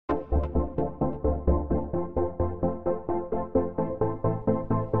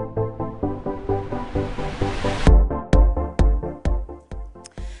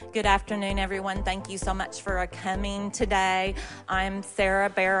Good afternoon, everyone. Thank you so much for coming today. I'm Sarah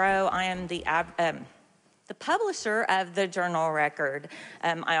Barrow. I am the publisher of the Journal Record.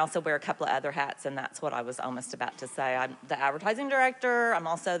 I also wear a couple of other hats, and that's what I was almost about to say. I'm the advertising director. I'm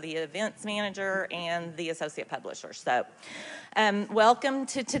also the events manager and the associate publisher. So welcome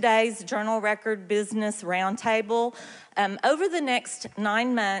to today's Journal Record Business Roundtable. Over the next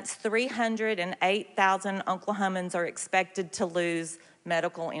 9 months, 308,000 Oklahomans are expected to lose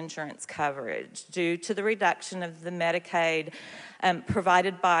medical insurance coverage due to the reduction of the Medicaid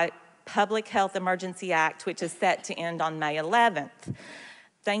provided by Public Health Emergency Act, which is set to end on May 11th.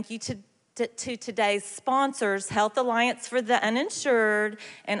 Thank you to today's sponsors, Health Alliance for the Uninsured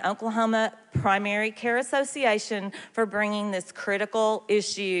and Oklahoma Primary Care Association, for bringing this critical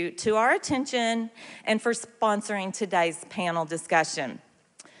issue to our attention and for sponsoring today's panel discussion.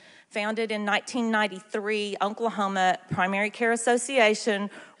 Founded in 1993, Oklahoma Primary Care Association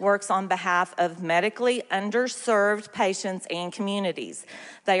works on behalf of medically underserved patients and communities.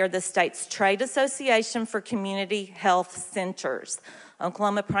 They are the state's trade association for community health centers.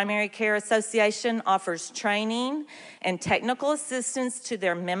 Oklahoma Primary Care Association offers training and technical assistance to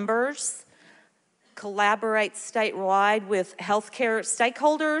their members, collaborates statewide with healthcare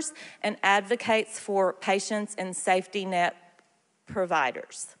stakeholders, and advocates for patients and safety net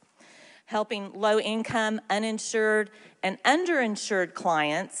providers. Helping low-income, uninsured, and underinsured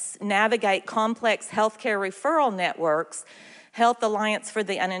clients navigate complex healthcare referral networks, Health Alliance for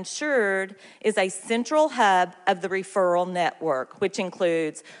the Uninsured is a central hub of the referral network, which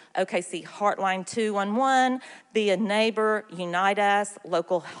includes OKC Heartline 211, Be a Neighbor, Unite Us,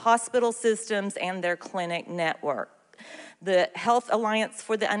 local hospital systems, and their clinic network. The Health Alliance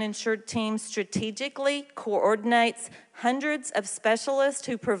for the Uninsured team strategically coordinates hundreds of specialists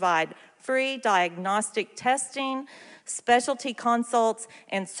who provide free diagnostic testing, specialty consults,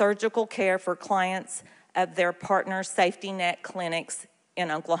 and surgical care for clients of their partner safety net clinics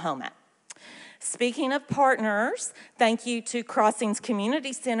in Oklahoma. Speaking of partners, thank you to Crossings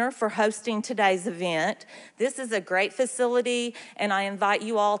Community Center for hosting today's event. This is a great facility, and I invite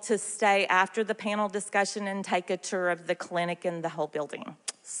you all to stay after the panel discussion and take a tour of the clinic and the whole building.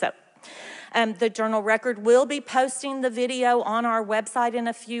 So, the Journal Record will be posting the video on our website in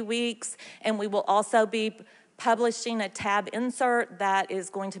a few weeks, and we will also be publishing a tab insert that is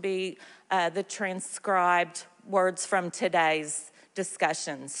going to be the transcribed words from today's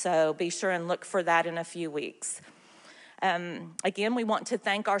discussion. So be sure and look for that in a few weeks. Again, we want to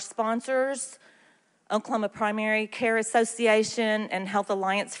thank our sponsors, Oklahoma Primary Care Association and Health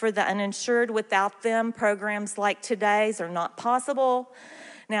Alliance for the Uninsured. Without them, programs like today's are not possible.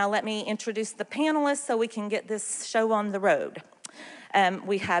 Now let me introduce the panelists so we can get this show on the road.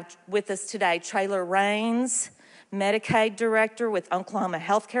 We have with us today Traylor Raines, Medicaid Director with Oklahoma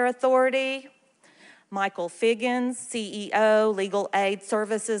Healthcare Authority, Michael Figgins, CEO, Legal Aid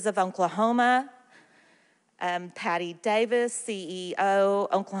Services of Oklahoma, Patty Davis, CEO,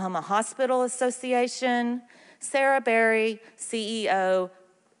 Oklahoma Hospital Association, Sarah Berry, CEO,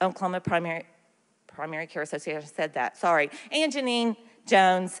 Oklahoma Primary Care Association, I said that, sorry, and Janine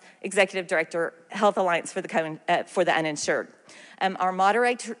Jones, Executive Director, Health Alliance for the Uninsured. Our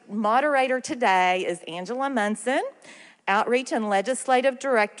moderator today is Angela Munson, Outreach and Legislative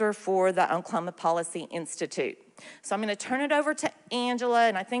Director for the Oklahoma Policy Institute. So I'm going to turn it over to Angela,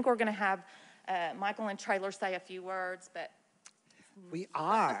 and I think we're going to have Michael and Traylor say a few words, but we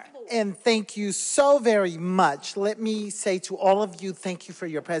are, and thank you so very much. Let me say to all of you, thank you for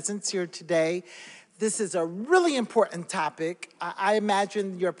your presence here today. This is a really important topic. I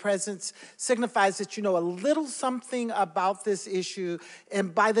imagine your presence signifies that you know a little something about this issue,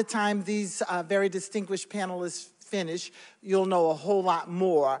 and by the time these very distinguished panelists finish, you'll know a whole lot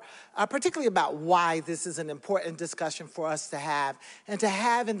more, particularly about why this is an important discussion for us to have and to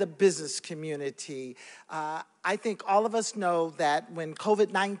have in the business community. I think all of us know that when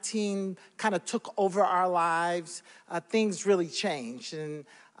COVID-19 kind of took over our lives, things really changed, and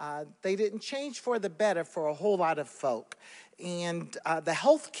they didn't change for the better for a whole lot of folk. And the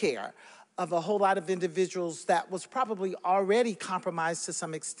health care of a whole lot of individuals that was probably already compromised to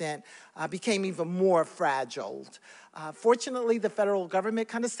some extent became even more fragile. Fortunately, the federal government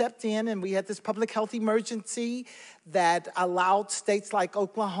kind of stepped in, and we had this public health emergency that allowed states like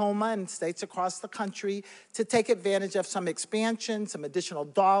Oklahoma and states across the country to take advantage of some expansion, some additional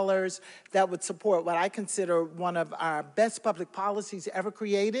dollars that would support what I consider one of our best public policies ever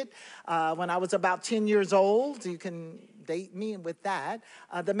created. When I was about 10 years old, you can date me with that,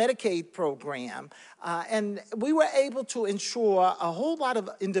 the Medicaid program. And we were able to ensure a whole lot of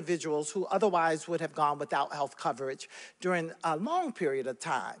individuals who otherwise would have gone without health coverage during a long period of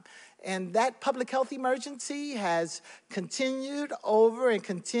time. And that public health emergency has continued over and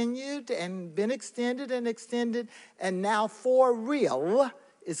continued and been extended and extended, and now for real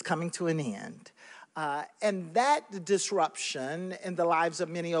is coming to an end. And that disruption in the lives of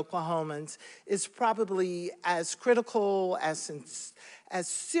many Oklahomans is probably as critical, as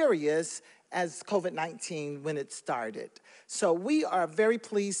serious as COVID-19 when it started. So we are very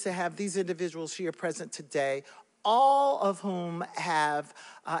pleased to have these individuals here present today, all of whom have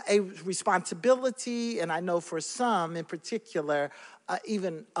a responsibility, and I know for some in particular,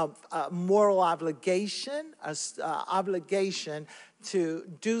 even a moral obligation, obligation to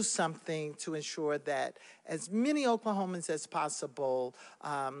do something to ensure that as many Oklahomans as possible,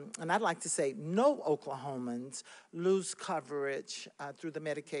 and I'd like to say no Oklahomans, lose coverage through the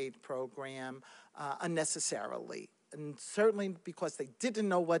Medicaid program unnecessarily. And certainly because they didn't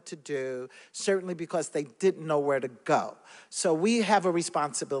know what to do, certainly because they didn't know where to go. So we have a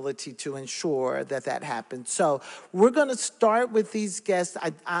responsibility to ensure that that happens. So we're going to start with these guests.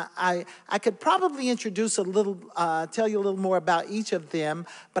 I could probably introduce a little, tell you a little more about each of them,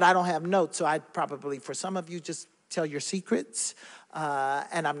 but I don't have notes, so I'd probably, for some of you, just tell your secrets.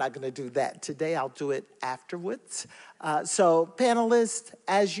 And I'm not going to do that today. I'll do it afterwards. So panelists,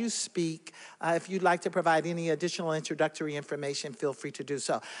 as you speak, if you'd like to provide any additional introductory information, feel free to do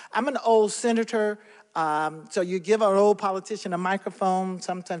so. I'm an old senator, so you give an old politician a microphone.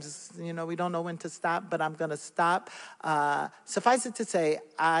 Sometimes, you know, we don't know when to stop, but I'm going to stop. Suffice it to say,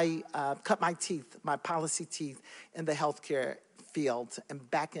 I cut my teeth, my policy teeth, in the healthcare field,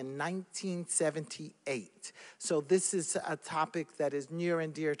 and back in 1978. So this is a topic that is near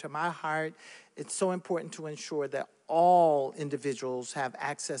and dear to my heart. It's so important to ensure that all individuals have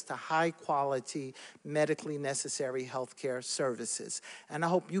access to high quality, medically necessary healthcare services. And I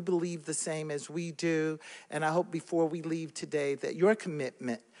hope you believe the same as we do. And I hope before we leave today that your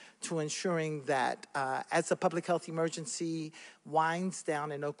commitment to ensuring that as the public health emergency winds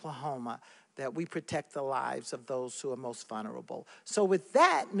down in Oklahoma, that we protect the lives of those who are most vulnerable. So with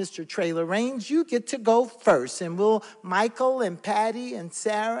that, Mr. Traylor Raines, you get to go first. And Michael and Patty and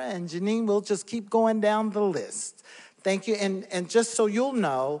Sarah and Janine, we'll just keep going down the list. Thank you. And just so you'll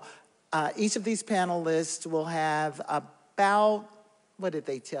know, each of these panelists will have about, what did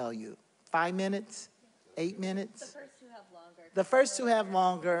they tell you? 5 minutes? 8 minutes? The first two have longer. The first two have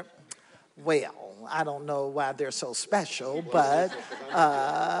longer. Well, I don't know why they're so special, but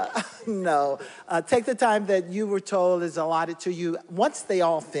no. Take the time that you were told is allotted to you. Once they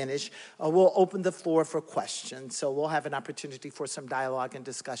all finish, we'll open the floor for questions. So we'll have an opportunity for some dialogue and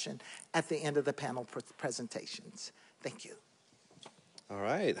discussion at the end of the panel presentations. Thank you. All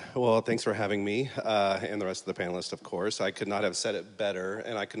right. Well, thanks for having me and the rest of the panelists, of course. I could not have said it better,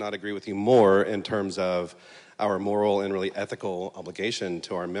 and I could not agree with you more in terms of our moral and really ethical obligation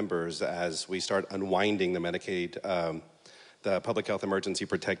to our members as we start unwinding the Medicaid, the Public Health Emergency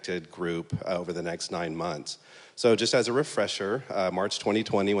Protected Group over the next 9 months. So just as a refresher, March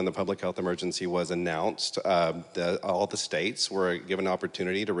 2020, when the public health emergency was announced, all the states were given an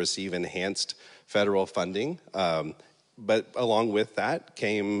opportunity to receive enhanced federal funding. But along with that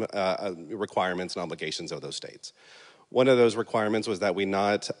came requirements and obligations of those states. One of those requirements was that we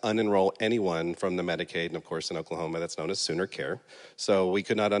not unenroll anyone from the Medicaid, and of course in Oklahoma that's known as Sooner Care. So we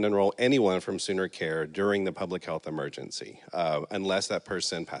could not unenroll anyone from Sooner Care during the public health emergency unless that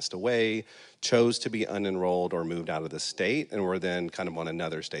person passed away, chose to be unenrolled, or moved out of the state and were then kind of on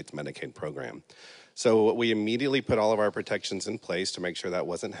another state's Medicaid program. So we immediately put all of our protections in place to make sure that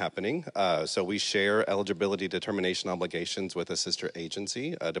wasn't happening. So we share eligibility determination obligations with a sister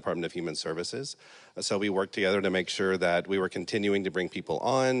agency, Department of Human Services. So we worked together to make sure that we were continuing to bring people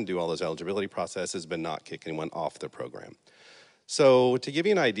on, do all those eligibility processes, but not kick anyone off the program. So to give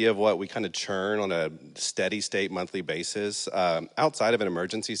you an idea of what we kind of churn on a steady state monthly basis, outside of an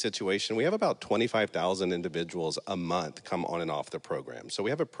emergency situation, we have about 25,000 individuals a month come on and off the program. So we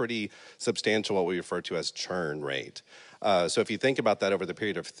have a pretty substantial, what we refer to as churn rate. So if you think about that over the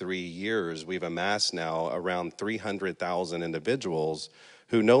period of 3 years, we've amassed now around 300,000 individuals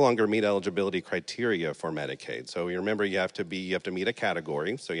who no longer meet eligibility criteria for Medicaid. So you remember you have to meet a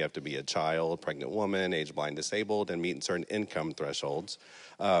category. So you have to be a child, pregnant woman, age blind, disabled, and meet certain income thresholds.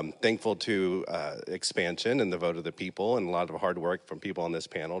 Thankful to expansion and the vote of the people and a lot of hard work from people on this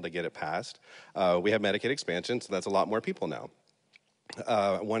panel to get it passed. We have Medicaid expansion, so that's a lot more people now.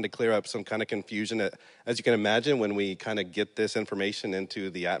 I wanted to clear up some kind of confusion. As you can imagine, when we kind of get this information into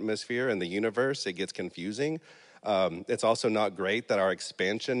the atmosphere and the universe, it gets confusing. It's also not great that our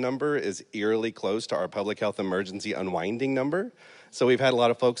expansion number is eerily close to our public health emergency unwinding number. So we've had a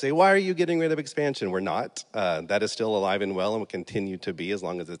lot of folks say, why are you getting rid of expansion? We're not. That is still alive and well and will continue to be as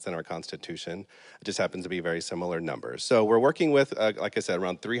long as it's in our Constitution. It just happens to be very similar numbers. So we're working with, like I said,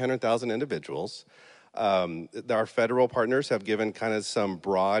 around 300,000 individuals. Our federal partners have given kind of some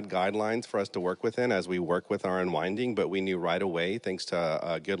broad guidelines for us to work within as we work with our unwinding, but we knew right away, thanks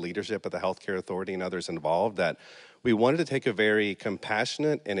to good leadership at the Healthcare Authority and others involved, that we wanted to take a very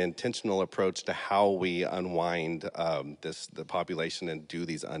compassionate and intentional approach to how we unwind the population and do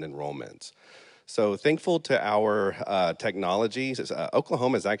these unenrollments. So thankful to our technologies.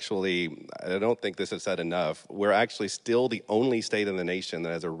 Oklahoma is actually, I don't think this is said enough, we're actually still the only state in the nation that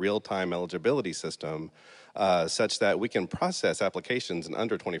has a real-time eligibility system such that we can process applications in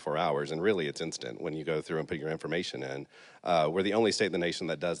under 24 hours, and really it's instant when you go through and put your information in. We're the only state in the nation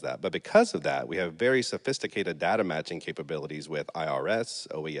that does that. But because of that, we have very sophisticated data matching capabilities with IRS,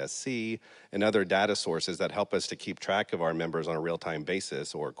 OESC, and other data sources that help us to keep track of our members on a real-time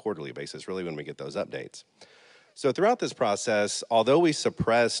basis or quarterly basis, really when we get those updates. So throughout this process, although we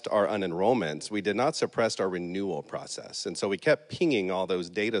suppressed our unenrollments, we did not suppress our renewal process. And so we kept pinging all those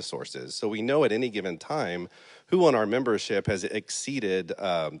data sources. So we know at any given time who on our membership has exceeded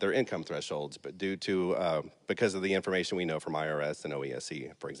their income thresholds, but because of the information we know from IRS and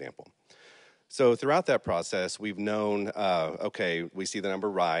OESC, for example. So throughout that process, we've known, okay, we see the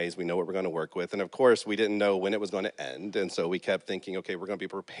number rise, we know what we're going to work with, and of course, we didn't know when it was going to end, and so we kept thinking, okay, we're going to be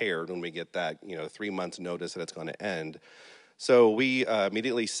prepared when we get that, 3 months notice that it's going to end. So we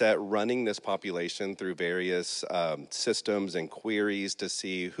immediately set running this population through various systems and queries to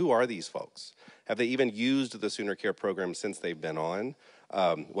see who are these folks? Have they even used the Sooner Care program since they've been on?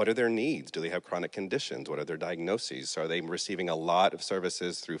 What are their needs? Do they have chronic conditions? What are their diagnoses? Are they receiving a lot of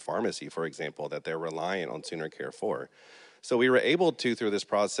services through pharmacy, for example, that they're reliant on Sooner Care for? So we were able to, through this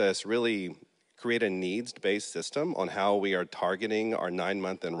process, really create a needs-based system on how we are targeting our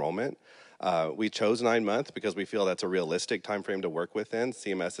 9-month enrollment. We chose 9 months because we feel that's a realistic time frame to work within.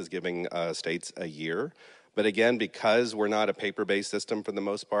 CMS is giving states a year. But again, because we're not a paper-based system for the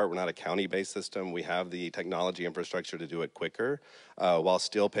most part, we're not a county-based system, we have the technology infrastructure to do it quicker while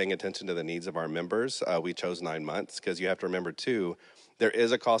still paying attention to the needs of our members. We chose 9 months because you have to remember, too, there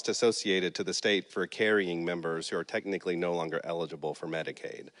is a cost associated to the state for carrying members who are technically no longer eligible for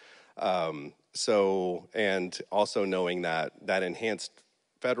Medicaid. And also knowing that enhanced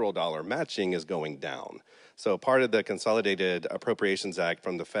federal dollar matching is going down. So part of the Consolidated Appropriations Act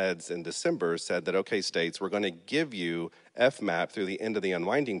from the feds in December said that, okay, states, we're going to give you FMAP through the end of the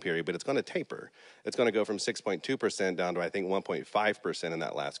unwinding period, but it's going to taper. It's going to go from 6.2% down to, I think, 1.5% in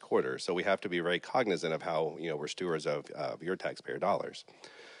that last quarter. So we have to be very cognizant of how, we're stewards of your taxpayer dollars.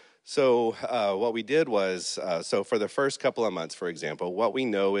 So what we did was, so for the first couple of months, for example, what we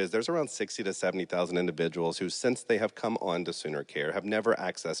know is there's around 60 to 70,000 individuals who, since they have come on to Sooner Care, have never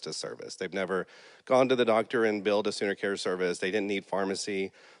accessed a service. They've never gone to the doctor and billed a Sooner Care service. They didn't need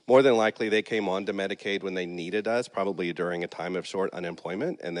pharmacy. More than likely, they came on to Medicaid when they needed us, probably during a time of short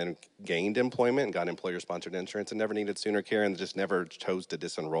unemployment, and then gained employment and got employer-sponsored insurance and never needed Sooner Care and just never chose to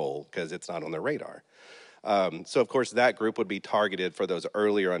disenroll because it's not on their radar. So, of course, that group would be targeted for those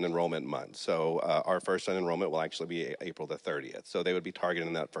earlier unenrollment months. So our first unenrollment will actually be April the 30th. So they would be targeted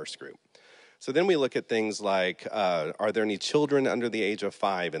in that first group. So then we look at things like, are there any children under the age of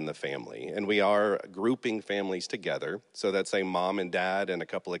 5 in the family? And we are grouping families together. So that's say mom and dad and a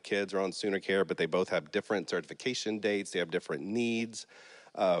couple of kids are on Sooner Care, but they both have different certification dates. They have different needs.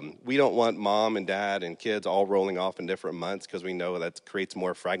 We don't want mom and dad and kids all rolling off in different months because we know that creates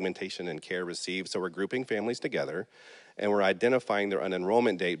more fragmentation in care received. So we're grouping families together, and we're identifying their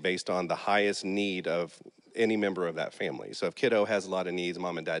unenrollment date based on the highest need of any member of that family. So if kiddo has a lot of needs,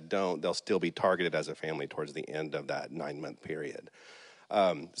 mom and dad don't, they'll still be targeted as a family towards the end of that 9-month period.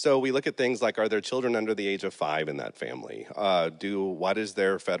 So we look at things like, are there children under the age of 5 in that family? What is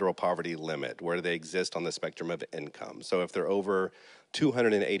their federal poverty limit? Where do they exist on the spectrum of income? So if they're over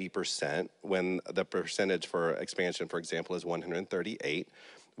 280%, when the percentage for expansion, for example, is 138,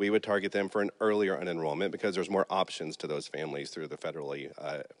 we would target them for an earlier unenrollment because there's more options to those families through the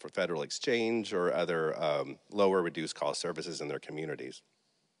federal exchange or other lower reduced cost services in their communities.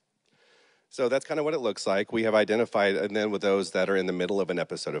 So that's kind of what it looks like. We have identified, and then with those that are in the middle of an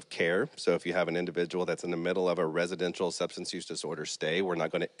episode of care. So if you have an individual that's in the middle of a residential substance use disorder stay, we're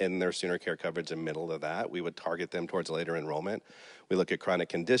not going to end their Sooner Care coverage in the middle of that. We would target them towards later enrollment. We look at chronic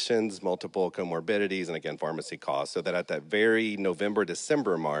conditions, multiple comorbidities, and again, pharmacy costs, so that at that very November,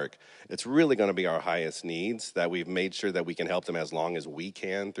 December mark, it's really going to be our highest needs that we've made sure that we can help them as long as we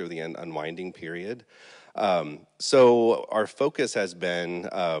can through the unwinding period. So our focus has been,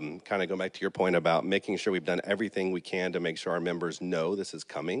 kind of going back to your point about making sure we've done everything we can to make sure our members know this is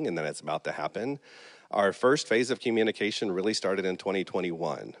coming and that it's about to happen. Our first phase of communication really started in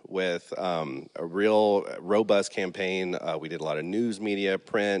 2021 with a real robust campaign. We did a lot of news media,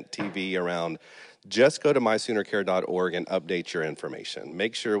 print, TV around just go to mysoonercare.org and update your information.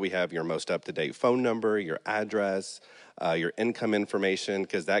 Make sure we have your most up-to-date phone number, your address, your income information,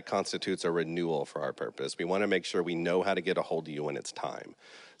 because that constitutes a renewal for our purpose. We want to make sure we know how to get a hold of you when it's time.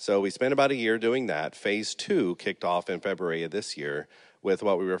 So we spent about a year doing that. Phase 2 kicked off in February of this year with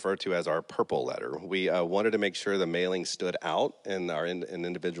what we refer to as our purple letter. We wanted to make sure the mailing stood out in our in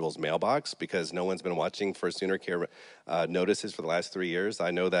individual's mailbox because no one's been watching for Sooner Care notices for the last 3 years.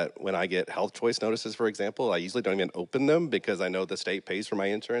 I know that when I get health choice notices, for example, I usually don't even open them because I know the state pays for my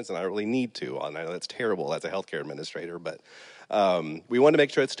insurance and I really need to. And I know that's terrible as a healthcare administrator, but we wanted to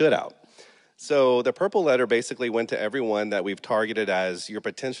make sure it stood out. So the purple letter basically went to everyone that we've targeted as you're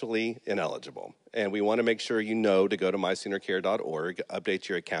potentially ineligible. And we want to make sure you know to go to mysoonercare.org, update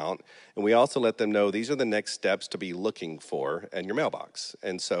your account. And we also let them know these are the next steps to be looking for in your mailbox.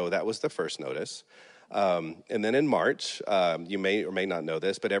 And so that was the first notice. And then in March, you may or may not know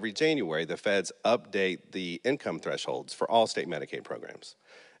this, but every January, the feds update the income thresholds for all state Medicaid programs.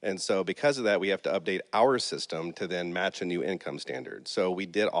 And so because of that, we have to update our system to then match a new income standard. So we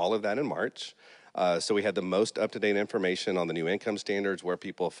did all of that in March. So we had the most up-to-date information on the new income standards, where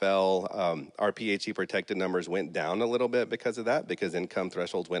people fell. Our PHE protected numbers went down a little bit because of that, because income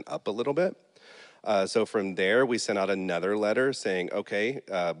thresholds went up a little bit. So from there, we sent out another letter saying, okay,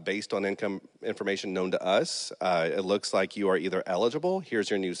 based on income information known to us, it looks like you are either eligible,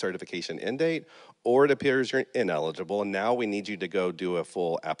 here's your new certification end date, or it appears you're ineligible, and now we need you to go do a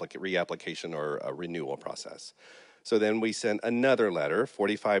full reapplication or a renewal process. So then we sent another letter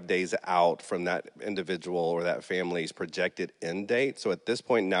 45 days out from that individual or that family's projected end date. So at this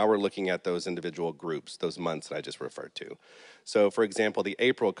point, now we're looking at those individual groups, those months that I just referred to. So for example, the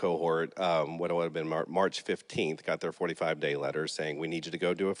April cohort, what would have been March 15th, got their 45-day letter saying, we need you to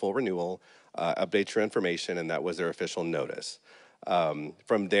go do a full renewal, update your information, and that was their official notice.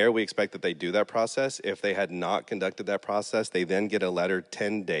 From there, we expect that they do that process. If they had not conducted that process, they then get a letter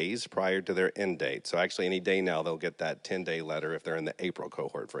 10 days prior to their end date. So actually any day now, they'll get that 10-day letter if they're in the April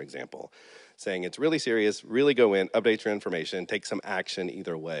cohort, for example, saying it's really serious, really go in, update your information, take some action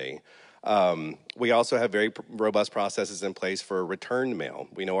either way. We also have very robust processes in place for return mail.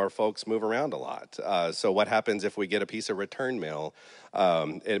 We know our folks move around a lot. So what happens if we get a piece of return mail?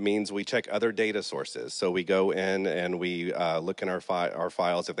 It means we check other data sources. So we go in and we look in our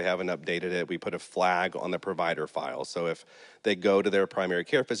files. If they haven't updated it, we put a flag on the provider file. So if they go to their primary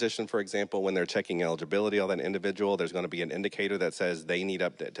care physician, for example, when they're checking eligibility on that individual, there's going to be an indicator that says they need to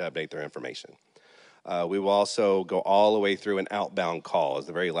update their information. We will also go all the way through an outbound call as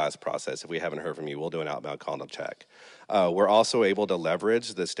the very last process. If we haven't heard from you, we'll do an outbound call to check. We're also able to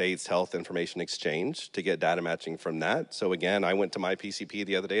leverage the state's health information exchange to get data matching from that. So again, I went to my PCP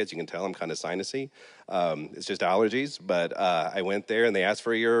the other day. As you can tell, I'm kind of sinusy. It's just allergies, but I went there and they asked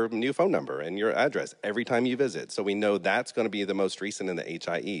for your new phone number and your address every time you visit. So we know that's going to be the most recent in the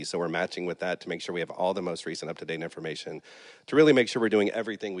HIE. So we're matching with that to make sure we have all the most recent up-to-date information to really make sure we're doing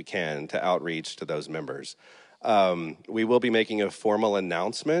everything we can to outreach to those members. We will be making a formal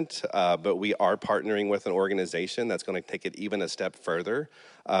announcement, but we are partnering with an organization that's going to take it even a step further,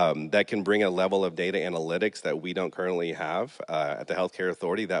 that can bring a level of data analytics that we don't currently have at the Healthcare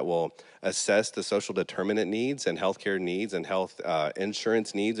Authority that will assess the social determinant needs and healthcare needs and health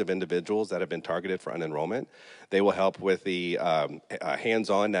insurance needs of individuals that have been targeted for unenrollment. They will help with the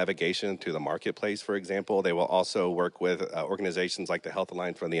hands-on navigation to the marketplace, for example. They will also work with organizations like the Health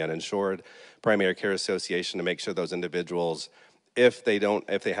Alliance for the Uninsured, Primary Care Association to make sure those individuals, if they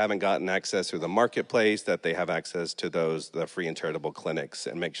haven't gotten access through the marketplace, that they have access to the free and charitable clinics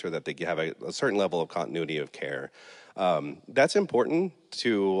and make sure that they have a certain level of continuity of care. That's important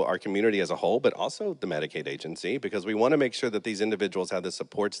to our community as a whole, but also the Medicaid agency, because we want to make sure that these individuals have the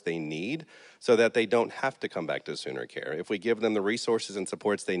supports they need so that they don't have to come back to Sooner Care. If we give them the resources and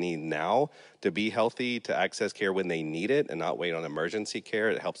supports they need now to be healthy, to access care when they need it and not wait on emergency care,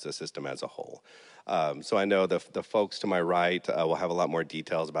 it helps the system as a whole. So I know the folks to my right will have a lot more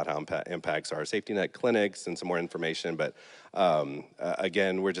details about how it impacts our safety net clinics and some more information. But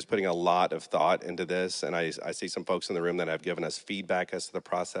again, we're just putting a lot of thought into this. And I see some folks in the room that have given us feedback as to the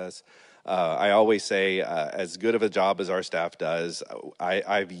process. I always say, as good of a job as our staff does,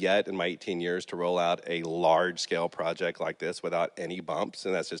 I've yet in my 18 years to roll out a large-scale project like this without any bumps,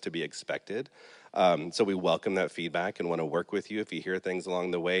 and that's just to be expected. So we welcome that feedback and want to work with you. If you hear things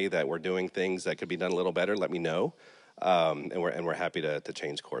along the way that we're doing things that could be done a little better, let me know, and we're happy to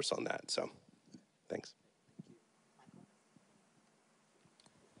change course on that. So, thanks.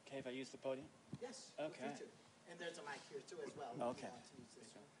 Okay, if I use the podium? Yes. Okay. And there's a mic here too as well. Okay.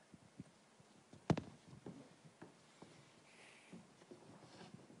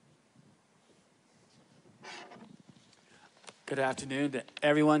 Good afternoon to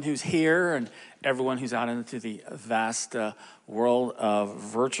everyone who's here and everyone who's out into the vast world of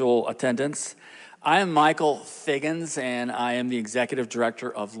virtual attendance. I am Michael Figgins, and I am the Executive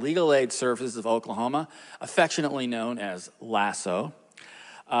Director of Legal Aid Services of Oklahoma, affectionately known as LASSO.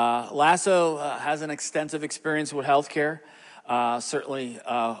 LASSO has an extensive experience with healthcare. Certainly,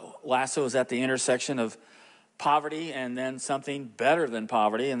 LASSO is at the intersection of poverty and then something better than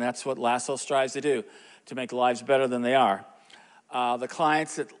poverty, and that's what LASSO strives to do, to make lives better than they are. The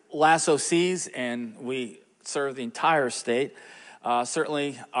clients that LASSO sees, and we serve the entire state,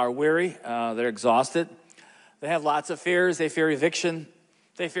 certainly are weary, they're exhausted. They have lots of fears. They fear eviction.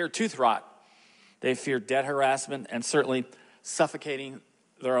 They fear tooth rot. They fear debt harassment, and certainly suffocating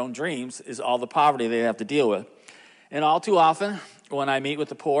their own dreams is all the poverty they have to deal with. And all too often, when I meet with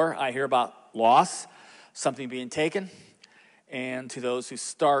the poor, I hear about loss, something being taken, and to those who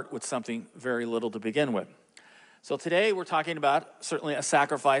start with something very little to begin with. So today we're talking about certainly a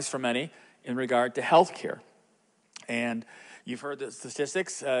sacrifice for many in regard to health care. And you've heard the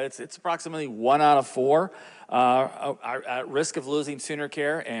statistics. It's approximately 1 out of 4 are at risk of losing sooner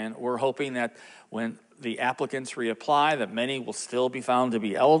care, and we're hoping that when the applicants reapply, that many will still be found to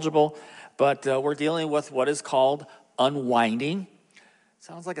be eligible. But we're dealing with what is called unwinding.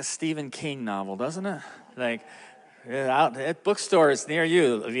 Sounds like a Stephen King novel, doesn't it? Like, out at bookstores near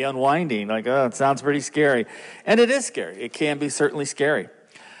you, the unwinding. Like, oh, it sounds pretty scary. And it is scary. It can be certainly scary.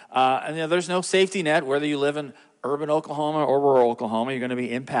 And there's no safety net, whether you live in urban Oklahoma or rural Oklahoma, you're going to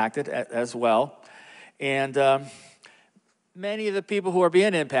be impacted as well. And many of the people who are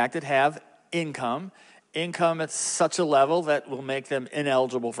being impacted have income at such a level that will make them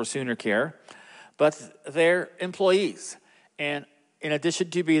ineligible for sooner care. But they're employees. And in addition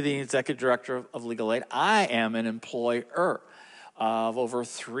to being the Executive Director of Legal Aid, I am an employer of over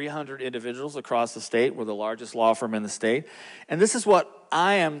 300 individuals across the state. We're the largest law firm in the state. And this is what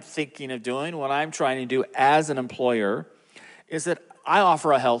I am thinking of doing, what I'm trying to do as an employer, is that I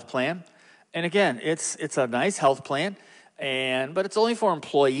offer a health plan. And again, it's a nice health plan, but it's only for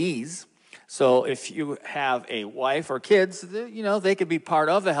employees. So if you have a wife or kids, they could be part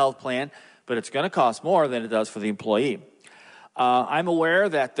of the health plan, but it's going to cost more than it does for the employee. I'm aware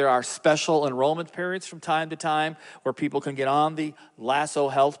that there are special enrollment periods from time to time where people can get on the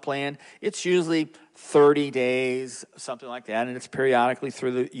LASSO health plan. It's usually 30 days, something like that, and it's periodically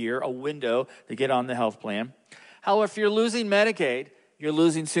through the year, a window to get on the health plan. However, if you're losing Medicaid, you're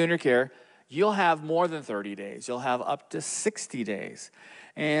losing sooner care, you'll have more than 30 days. You'll have up to 60 days.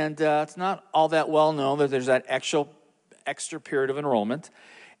 And it's not all that well known that there's that extra period of enrollment.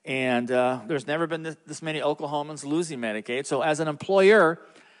 And there's never been this many Oklahomans losing Medicaid. So as an employer,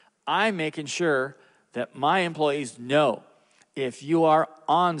 I'm making sure that my employees know if you are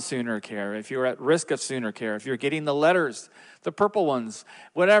on sooner care, if you're at risk of sooner care, if you're getting the letters, the purple ones,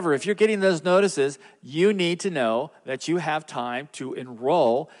 whatever, if you're getting those notices, you need to know that you have time to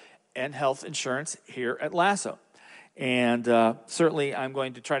enroll in health insurance here at LASSO. And certainly I'm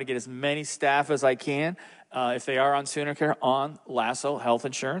going to try to get as many staff as I can if they are on sooner care, on LASSO health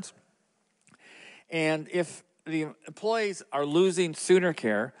insurance. And if the employees are losing sooner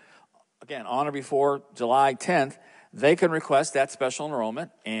care, again, on or before July 10th, they can request that special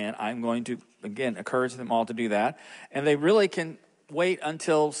enrollment, and I'm going to, again, encourage them all to do that. And they really can wait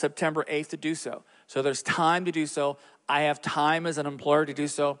until September 8th to do so. So there's time to do so. I have time as an employer to do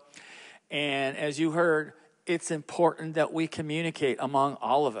so. And as you heard, it's important that we communicate among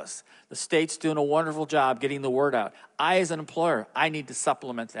all of us. The state's doing a wonderful job getting the word out. I, as an employer, I need to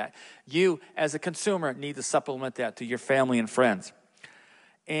supplement that. You, as a consumer, need to supplement that to your family and friends.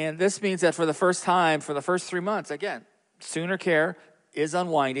 And this means that for the first time, for the first 3 months, again, sooner care is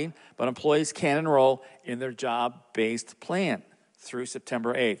unwinding, but employees can enroll in their job-based plan through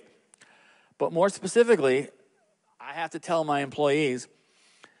September 8th. But more specifically, I have to tell my employees,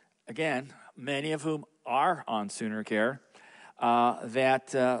 again, many of whom are on sooner care, that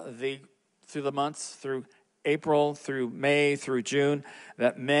through the months, through April, through May, through June,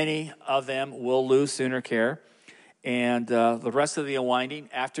 that many of them will lose sooner care. And the rest of the unwinding,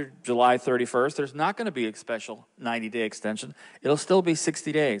 after July 31st, there's not going to be a special 90-day extension. It'll still be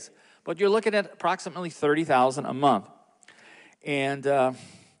 60 days. But you're looking at approximately $30,000 a month. And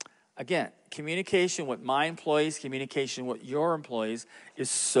again, communication with my employees, communication with your employees is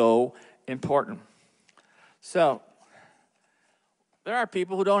so important. So there are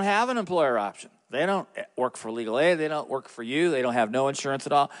people who don't have an employer option. They don't work for legal aid. They don't work for you. They don't have no insurance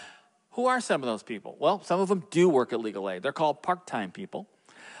at all. Who are some of those people? Well, some of them do work at legal aid. They're called part-time people.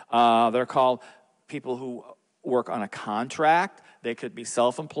 They're called people who work on a contract. They could be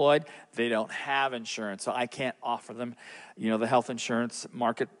self-employed. They don't have insurance, so I can't offer them, the health insurance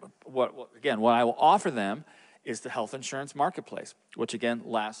market. What I will offer them is the health insurance marketplace, which, again,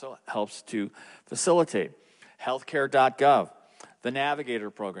 LASSO helps to facilitate. Healthcare.gov, the Navigator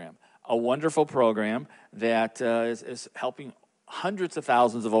program, a wonderful program that is helping hundreds of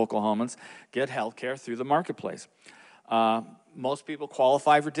thousands of Oklahomans get health care through the marketplace. Most people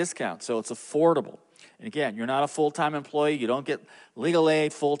qualify for discounts, so it's affordable. And again, you're not a full-time employee. You don't get legal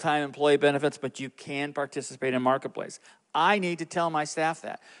aid, full-time employee benefits, but you can participate in marketplace. I need to tell my staff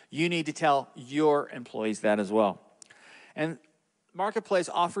that. You need to tell your employees that as well. And marketplace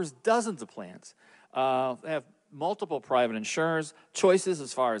offers dozens of plans. They have multiple private insurers, choices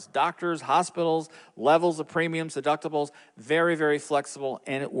as far as doctors, hospitals, levels of premiums, deductibles, very, very flexible,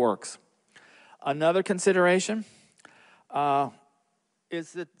 and it works. Another consideration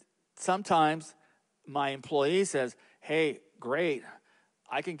is that sometimes my employee says, hey, great,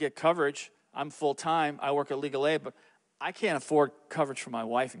 I can get coverage. I'm full-time. I work at legal aid, but I can't afford coverage for my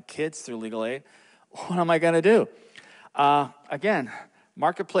wife and kids through legal aid. What am I going to do? Again,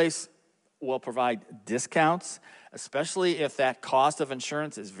 marketplace will provide discounts, especially if that cost of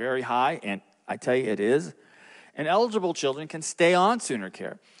insurance is very high, and I tell you it is. And eligible children can stay on Sooner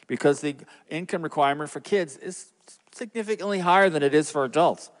Care because the income requirement for kids is significantly higher than it is for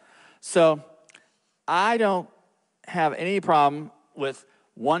adults. So I don't have any problem with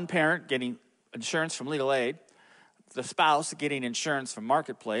one parent getting insurance from legal aid, the spouse getting insurance from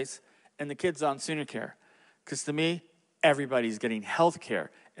marketplace, and the kids on Sooner Care. Because to me, everybody's getting health care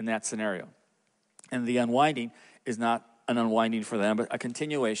in that scenario. And the unwinding is not an unwinding for them, but a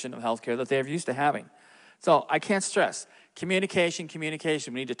continuation of health care that they're used to having. So I can't stress, communication.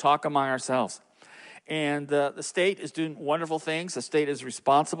 We need to talk among ourselves. And the state is doing wonderful things. The state is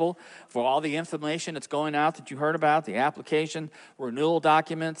responsible for all the information that's going out that you heard about, the application, renewal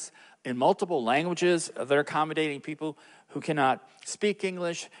documents in multiple languages. They're accommodating people who cannot speak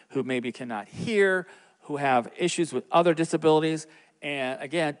English, who maybe cannot hear, who have issues with other disabilities. And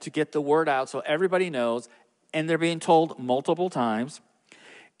again, to get the word out so everybody knows, and they're being told multiple times.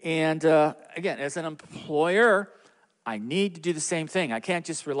 And again, as an employer, I need to do the same thing. I can't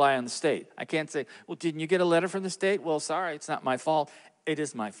just rely on the state. I can't say, well, didn't you get a letter from the state? Well, sorry, it's not my fault. It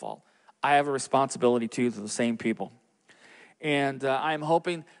is my fault. I have a responsibility to the same people. And I'm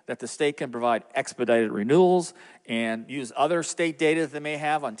hoping that the state can provide expedited renewals and use other state data that they may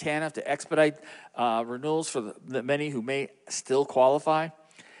have on TANF to expedite renewals for the many who may still qualify.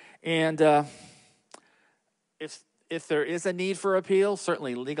 And if there is a need for appeal,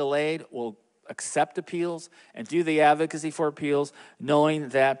 certainly legal aid will accept appeals and do the advocacy for appeals, knowing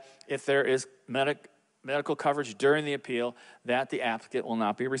that if there is medical coverage during the appeal, that the applicant will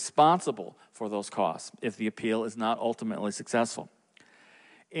not be responsible for those costs if the appeal is not ultimately successful.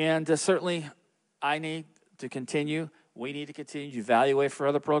 And certainly, we need to continue to evaluate for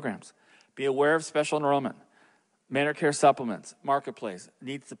other programs. Be aware of special enrollment, Medicare supplements, marketplace.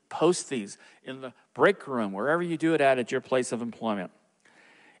 Needs to post these in the break room, wherever you do it at your place of employment.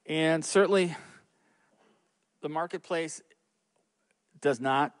 And certainly, the marketplace is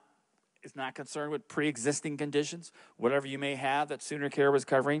not concerned with pre-existing conditions, whatever you may have that Sooner Care was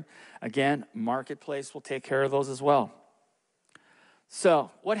covering. Again, marketplace will take care of those as well.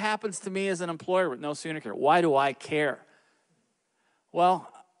 So, what happens to me as an employer with no Sooner Care? Why do I care?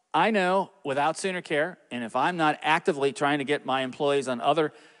 Well, I know without Sooner Care, and if I'm not actively trying to get my employees on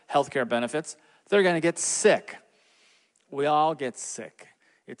other health care benefits, they're going to get sick. We all get sick.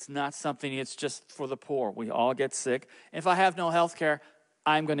 It's not something it's just for the poor. We all get sick. If I have no health care,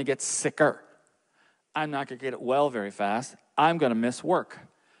 I'm going to get sicker. I'm not going to get well very fast. I'm going to miss work.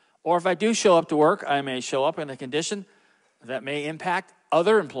 Or if I do show up to work, I may show up in a condition that may impact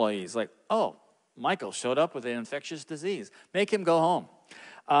other employees. Like, oh, Michael showed up with an infectious disease. Make him go home.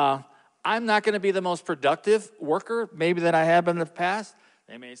 I'm not going to be the most productive worker maybe that I have in the past.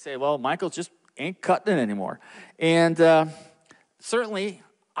 They may say, well, Michael just ain't cutting it anymore. And certainly,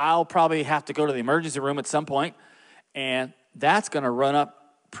 I'll probably have to go to the emergency room at some point, and that's going to run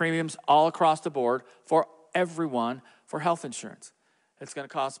up premiums all across the board for everyone for health insurance. It's going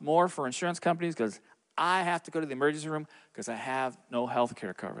to cost more for insurance companies because I have to go to the emergency room because I have no health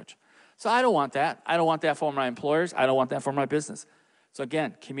care coverage. So I don't want that. I don't want that for my employers. I don't want that for my business. So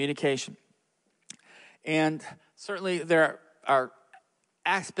again, communication. And certainly there are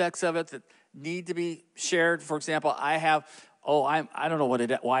aspects of it that need to be shared. For example, I don't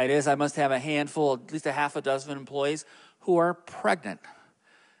know why it is. I must have a handful, at least a half a dozen employees who are pregnant.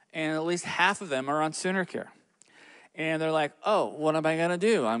 And at least half of them are on Sooner Care. And they're like, oh, what am I going to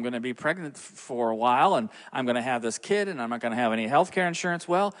do? I'm going to be pregnant for a while, and I'm going to have this kid, and I'm not going to have any health care insurance.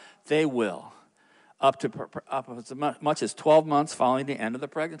 Well, they will, up as much as 12 months following the end of the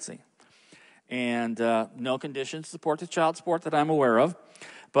pregnancy. And no conditions support the child support that I'm aware of.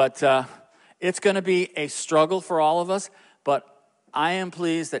 But it's going to be a struggle for all of us. But I am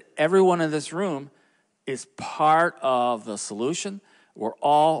pleased that everyone in this room is part of the solution. We're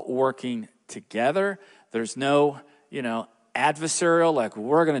all working together. There's no, adversarial, like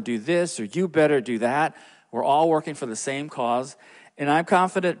we're going to do this or you better do that. We're all working for the same cause. And I'm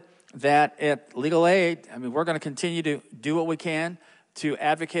confident that at Legal Aid, we're going to continue to do what we can to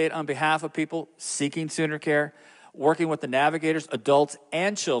advocate on behalf of people seeking Sooner Care, working with the navigators, adults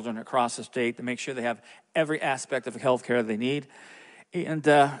and children across the state to make sure they have every aspect of health care they need, and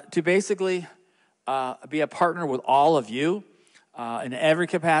to basically be a partner with all of you in every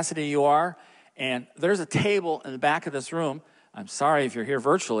capacity you are. And there's a table in the back of this room. I'm sorry if you're here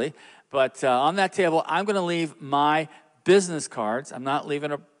virtually, but on that table, I'm going to leave my business cards. I'm not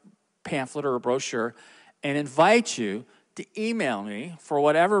leaving a pamphlet or a brochure, and invite you to email me for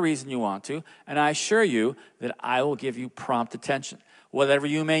whatever reason you want to, and I assure you that I will give you prompt attention, whatever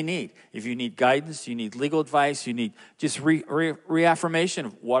you may need. If you need guidance, you need legal advice, you need just reaffirmation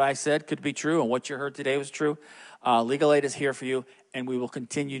of what I said could be true and what you heard today was true, Legal Aid is here for you, and we will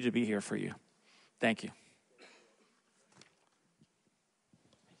continue to be here for you. Thank you.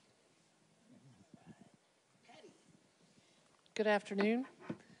 Good afternoon.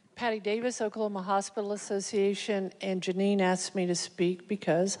 Patty Davis, Oklahoma Hospital Association, and Janine asked me to speak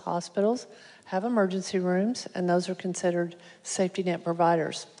because hospitals have emergency rooms, and those are considered safety net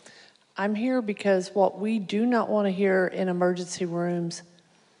providers. I'm here because what we do not want to hear in emergency rooms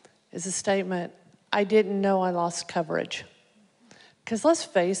is a statement, I didn't know I lost coverage. Because let's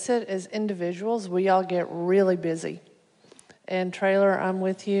face it, as individuals, we all get really busy. And Trailer, I'm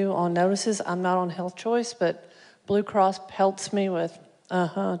with you on notices. I'm not on Health Choice, but Blue Cross pelts me with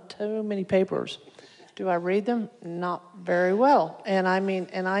too many papers. Do I read them? Not very well. And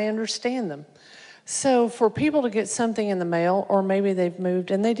I understand them. So for people to get something in the mail, or maybe they've moved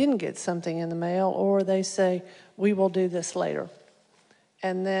and they didn't get something in the mail, or they say, we will do this later.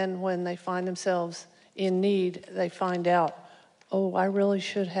 And then when they find themselves in need, they find out, oh, I really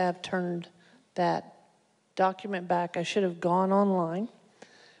should have turned that document back. I should have gone online.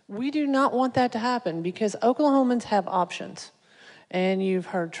 We do not want that to happen because Oklahomans have options. And you've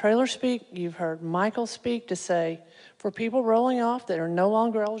heard Trailer speak, you've heard Michael speak to say, for people rolling off that are no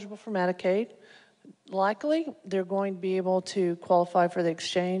longer eligible for Medicaid, likely they're going to be able to qualify for the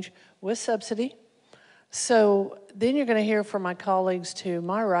exchange with subsidy. So then you're going to hear from my colleagues to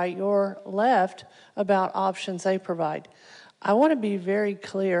my right, your left, about options they provide. I want to be very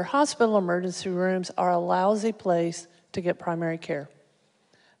clear. Hospital emergency rooms are a lousy place to get primary care.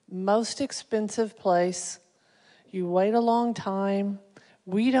 Most expensive place. You wait a long time.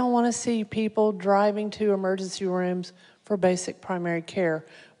 We don't want to see people driving to emergency rooms for basic primary care.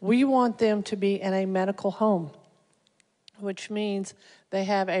 We want them to be in a medical home, which means they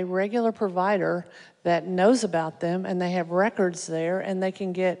have a regular provider that knows about them and they have records there and they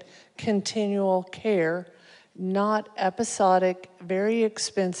can get continual care, not episodic, very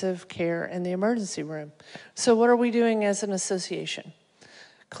expensive care in the emergency room. So what are we doing as an association?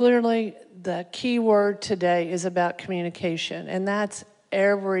 Clearly, the key word today is about communication, and that's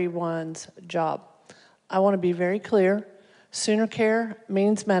everyone's job. I want to be very clear. Sooner Care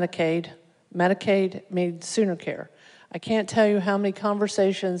means Medicaid. Medicaid means Sooner Care. I can't tell you how many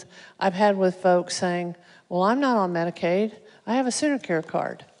conversations I've had with folks saying, well, I'm not on Medicaid. I have a Sooner Care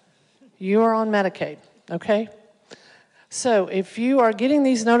card. You are on Medicaid, okay? So if you are getting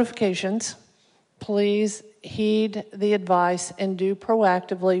these notifications, please heed the advice and do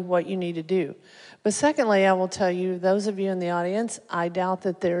proactively what you need to do. But secondly, I will tell you, those of you in the audience, I doubt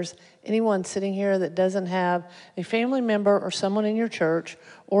that there's anyone sitting here that doesn't have a family member or someone in your church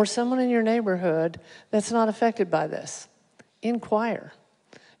or someone in your neighborhood that's not affected by this. Inquire.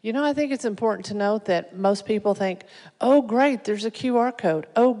 I think it's important to note that most people think, oh, great, there's a QR code.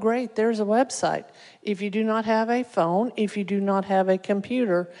 Oh, great, there's a website. If you do not have a phone, if you do not have a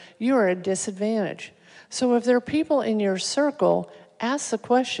computer, you are at a disadvantage. So if there are people in your circle, ask the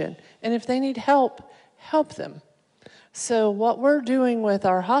question. And if they need help, help them. So what we're doing with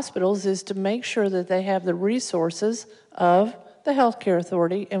our hospitals is to make sure that they have the resources of the Healthcare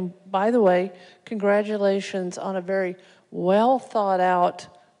Authority. And by the way, congratulations on a very well thought out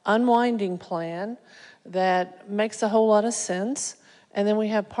unwinding plan that makes a whole lot of sense. And then we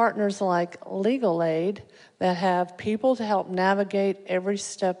have partners like Legal Aid that have people to help navigate every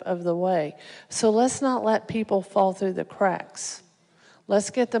step of the way. So let's not let people fall through the cracks. Let's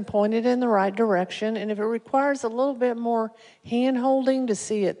get them pointed in the right direction. And if it requires a little bit more hand-holding to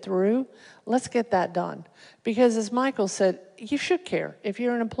see it through, let's get that done. Because as Michael said, you should care if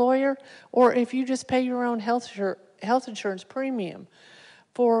you're an employer or if you just pay your own health insurance premium.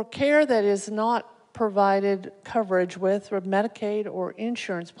 For care that is not provided coverage with through Medicaid or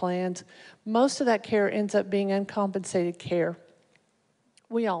insurance plans, most of that care ends up being uncompensated care.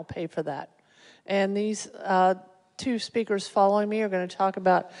 We all pay for that. And these two speakers following me are going to talk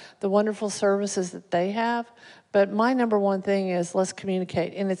about the wonderful services that they have. But my number one thing is let's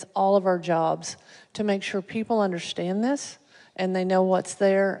communicate. And it's all of our jobs to make sure people understand this and they know what's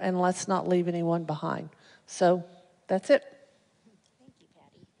there, and let's not leave anyone behind. So that's it. Thank you,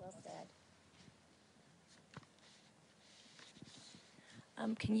 Patty. Well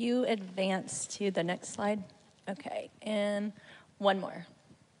said. Can you advance to the next slide? Okay, and one more.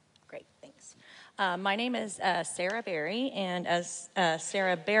 Great, thanks. My name is Sarah Berry, and as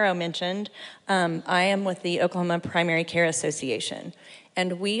Sarah Barrow mentioned, I am with the Oklahoma Primary Care Association,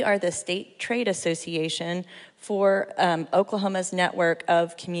 and we are the state trade association for Oklahoma's network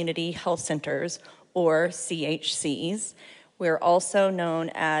of community health centers, or CHCs. We're also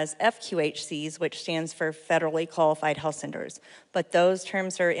known as FQHCs, which stands for Federally Qualified Health Centers. But those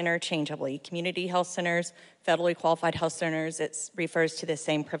terms are interchangeably. Community health centers, federally qualified health centers, it refers to the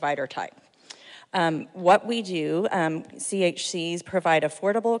same provider type. What we do, CHCs provide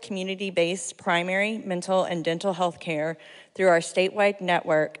affordable community-based primary, mental, and dental health care through our statewide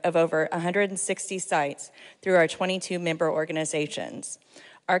network of over 160 sites through our 22 member organizations.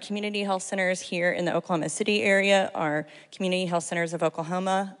 Our community health centers here in the Oklahoma City area are Community Health Centers of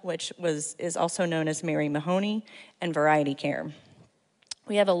Oklahoma, which is also known as Mary Mahoney, and Variety Care.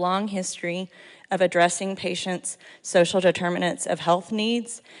 We have a long history of addressing patients' social determinants of health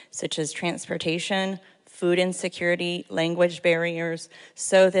needs, such as transportation, food insecurity, language barriers,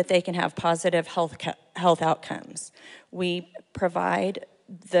 so that they can have positive health outcomes. We provide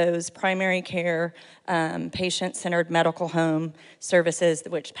those primary care, patient-centered medical home services,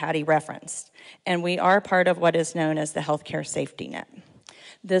 which Patty referenced. And we are part of what is known as the healthcare safety net.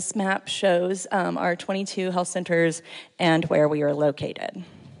 This map shows our 22 health centers and where we are located.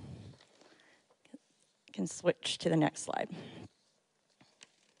 You can switch to the next slide.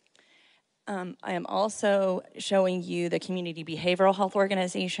 I am also showing you the community behavioral health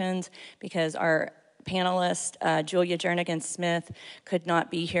organizations because our panelist, Julia Jernigan-Smith, could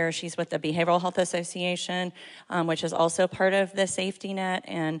not be here. She's with the Behavioral Health Association, which is also part of the safety net,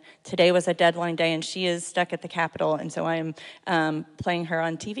 and today was a deadline day, and she is stuck at the Capitol, and so I am playing her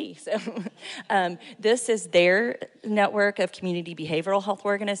on TV. So this is their network of community behavioral health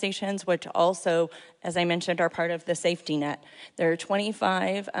organizations, which also, as I mentioned, are part of the safety net. There are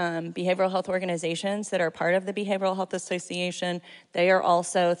 25 behavioral health organizations that are part of the Behavioral Health Association. They are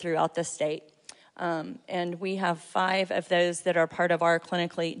also throughout the state. And we have 5 of those that are part of our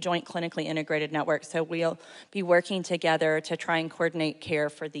joint clinically integrated network. So we'll be working together to try and coordinate care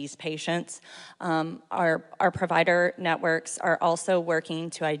for these patients. Our provider networks are also working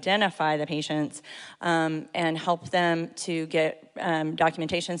to identify the patients and help them to get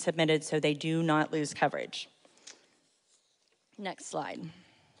documentation submitted so they do not lose coverage. Next slide.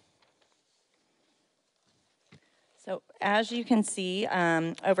 So as you can see,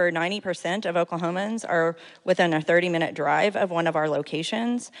 over 90% of Oklahomans are within a 30-minute drive of one of our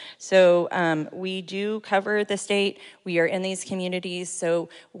locations. So we do cover the state. We are in these communities, so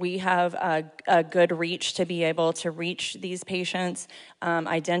we have a good reach to be able to reach these patients,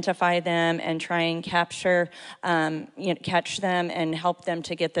 identify them, and try and catch them and help them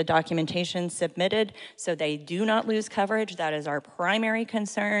to get the documentation submitted so they do not lose coverage. That is our primary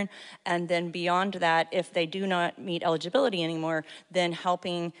concern. And then beyond that, if they do not meet eligibility anymore, then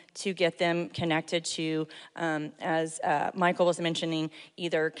helping to get them connected to, as Michael was mentioning,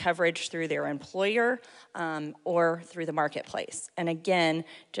 either coverage through their employer or through the marketplace. And again,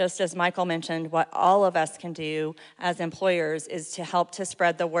 just as Michael mentioned, what all of us can do as employers is to help to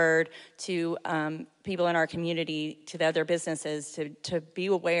spread the word to people in our community, to the other businesses, to be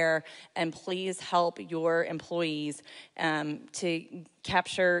aware and please help your employees to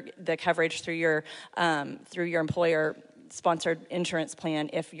capture the coverage through your employer-sponsored insurance plan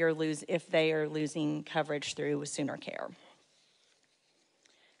if they are losing coverage through Sooner Care.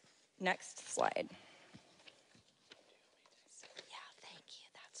 Next slide. Yeah, thank you.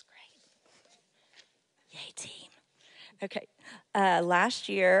 That's great. Yay, team. Okay. Last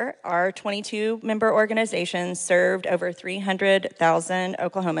year, our 22-member organization served over 300,000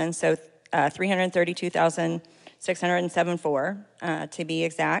 Oklahomans, so 332,674 to be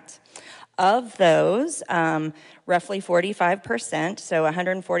exact. Of those, roughly 45%, so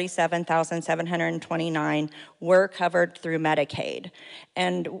 147,729, were covered through Medicaid.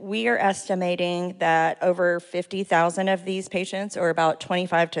 And we are estimating that over 50,000 of these patients, or about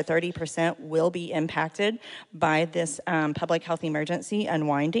 25 to 30%, will be impacted by this public health emergency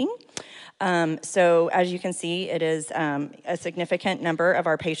unwinding. So as you can see, it is a significant number of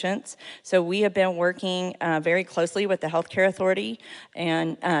our patients. So we have been working very closely with the Healthcare Authority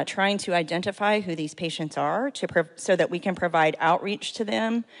and trying to identify who these patients are so that we can provide outreach to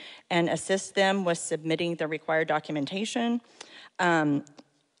them and assist them with submitting the required documentation.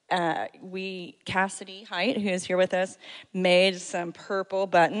 Cassidy Height, who is here with us, made some purple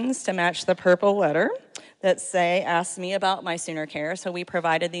buttons to match the purple letter that say, "Ask me about my Sooner Care." So we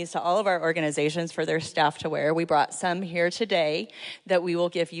provided these to all of our organizations for their staff to wear. We brought some here today that we will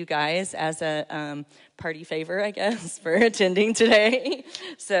give you guys as a party favor, I guess, for attending today.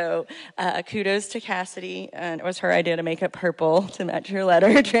 So kudos to Cassidy, and it was her idea to make it purple to match your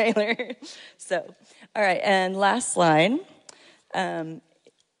letter trailer. So, all right, and last slide.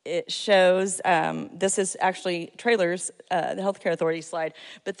 It shows, this is actually trailers, the Healthcare Authority slide,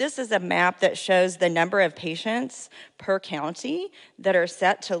 but this is a map that shows the number of patients per county that are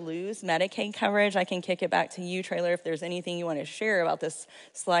set to lose Medicaid coverage. I can kick it back to you, Trailer, if there's anything you want to share about this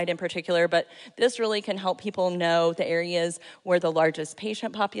slide in particular, but this really can help people know the areas where the largest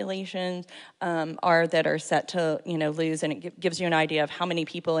patient populations are that are set to lose, and it gives you an idea of how many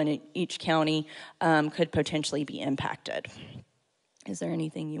people in each county could potentially be impacted. Is there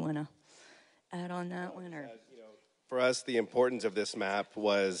anything you want to add on that one? Or? For us, the importance of this map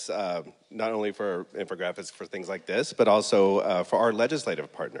was not only for infographics for things like this, but also for our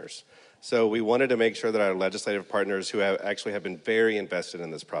legislative partners. So we wanted to make sure that our legislative partners who have been very invested in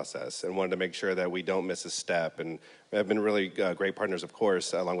this process and wanted to make sure that we don't miss a step, and have been really great partners, of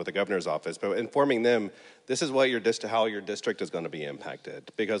course, along with the governor's office, but informing them, this is what how your district is going to be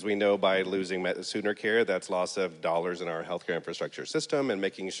impacted, because we know by losing Sooner Care, that's loss of dollars in our healthcare infrastructure system, and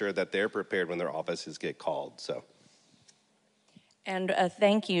making sure that they're prepared when their offices get called. So. And a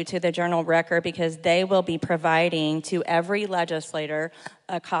thank you to the Journal Record, because they will be providing to every legislator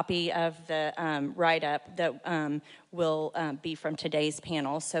a copy of the write-up that will be from today's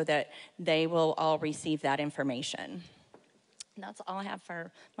panel, so that they will all receive that information. And that's all I have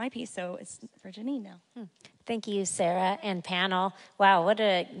for my piece, so it's for Janine now. Thank you, Sarah and panel. Wow, what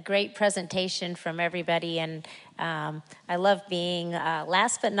a great presentation from everybody. And I love being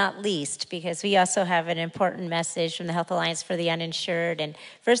last but not least, because we also have an important message from the Health Alliance for the Uninsured. And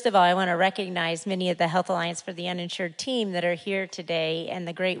first of all, I want to recognize many of the Health Alliance for the Uninsured team that are here today and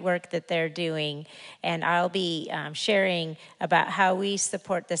the great work that they're doing. And I'll be sharing about how we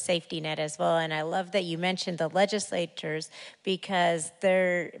support the safety net as well. And I love that you mentioned the legislators, because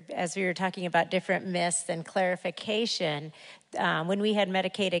they're, as we were talking about different myths and clarification, when we had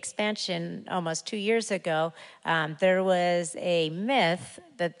Medicaid expansion almost 2 years ago, there was a myth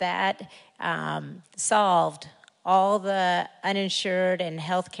that solved all the uninsured and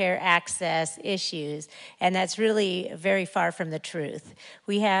healthcare access issues, and that's really very far from the truth.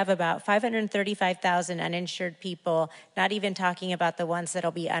 We have about 535,000 uninsured people, not even talking about the ones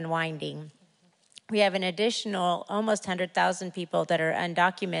that'll be unwinding. We have an additional almost 100,000 people that are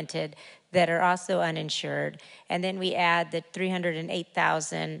undocumented that are also uninsured. And then we add the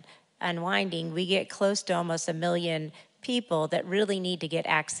 308,000 unwinding. We get close to almost 1 million people that really need to get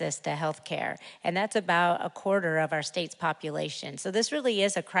access to health care. And that's about a quarter of our state's population. So this really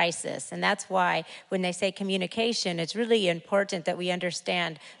is a crisis. And that's why when they say communication, it's really important that we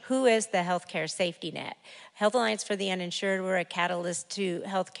understand who is the healthcare safety net. Health Alliance for the Uninsured, we're a catalyst to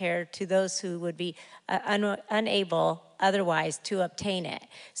healthcare to those who would be unable otherwise to obtain it.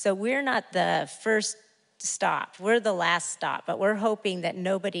 So we're not the first stop. We're the last stop, but we're hoping that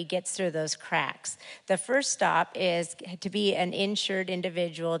nobody gets through those cracks. The first stop is to be an insured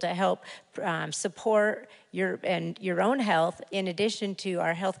individual to help support your own health in addition to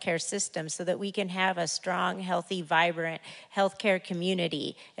our healthcare system, so that we can have a strong, healthy, vibrant healthcare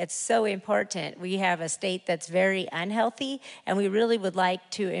community. It's so important. We have a state that's very unhealthy, and we really would like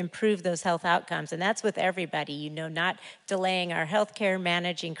to improve those health outcomes. And that's with everybody, you know, not delaying our healthcare,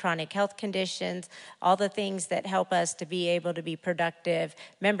 managing chronic health conditions, all the things that help us to be able to be productive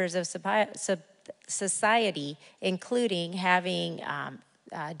members of society, including having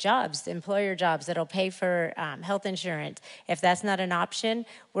jobs, employer jobs that'll pay for health insurance. If that's not an option,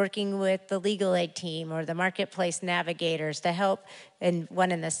 working with the legal aid team or the marketplace navigators to help in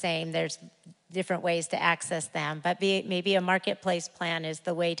one and the same. There's different ways to access them, but maybe a marketplace plan is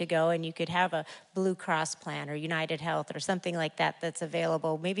the way to go, and you could have a Blue Cross plan or United Health or something like that that's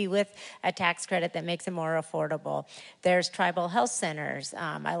available, maybe with a tax credit that makes it more affordable. There's tribal health centers.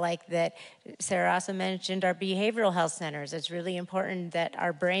 I like that Sarah also mentioned our behavioral health centers. It's really important that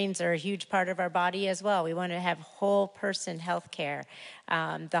our brains are a huge part of our body as well. We want to have whole person health care.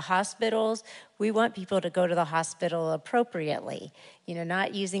 The hospitals, we want people to go to the hospital appropriately, you know,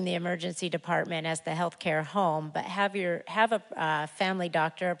 not using the emergency department as the healthcare home, but have a family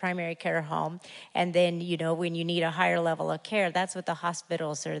doctor, a primary care home, and then, you know, when you need a higher level of care, that's what the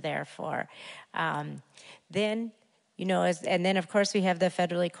hospitals are there for. Then, you know, and then of course we have the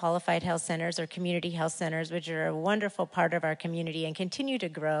federally qualified health centers or community health centers, which are a wonderful part of our community and continue to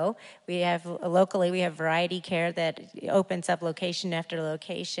grow. We have locally, we have Variety Care that opens up location after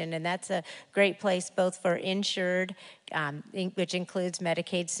location, and that's a great place both for insured, which includes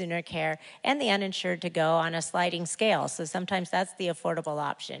Medicaid Sooner Care, and the uninsured to go on a sliding scale. So sometimes that's the affordable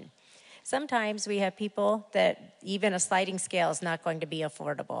option. Sometimes we have people that even a sliding scale is not going to be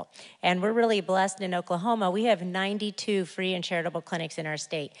affordable. And we're really blessed in Oklahoma. We have 92 free and charitable clinics in our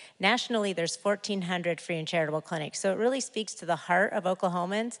state. Nationally, there's 1,400 free and charitable clinics. So it really speaks to the heart of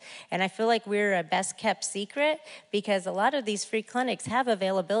Oklahomans. And I feel like we're a best kept secret because a lot of these free clinics have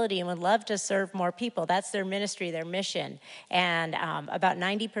availability and would love to serve more people. That's their ministry, their mission. And about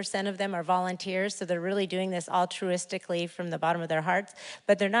 90% of them are volunteers. So they're really doing this altruistically from the bottom of their hearts.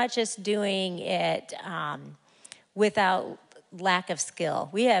 But they're not just doing it without lack of skill.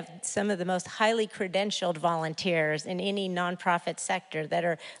 We have some of the most highly credentialed volunteers in any nonprofit sector that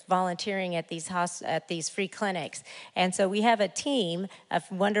are volunteering at these free clinics. And so we have a team of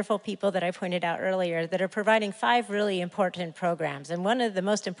wonderful people that I pointed out earlier that are providing 5 really important programs. And one of the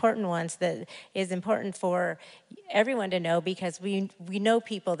most important ones that is important for everyone to know, because we know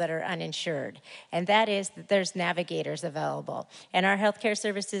people that are uninsured, and that is that there's navigators available. And our healthcare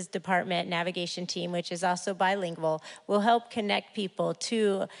services department navigation team, which is also bilingual, will help connect people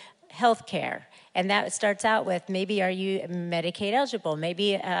to healthcare. And that starts out with, maybe are you Medicaid eligible,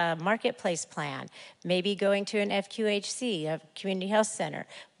 maybe a marketplace plan, maybe going to an FQHC, a community health center.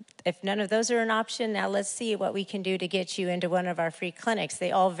 If none of those are an option, now let's see what we can do to get you into one of our free clinics.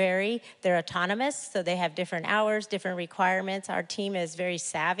 They all vary. They're autonomous, so they have different hours, different requirements. Our team is very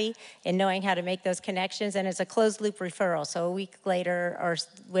savvy in knowing how to make those connections, and it's a closed-loop referral. So a week later or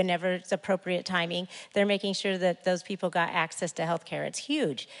whenever it's appropriate timing, they're making sure that those people got access to health care. It's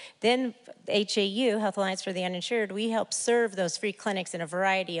huge. Then HAU, Health Alliance for the Uninsured, we help serve those free clinics in a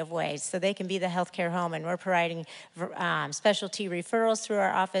variety of ways so they can be the healthcare home, and we're providing specialty referrals through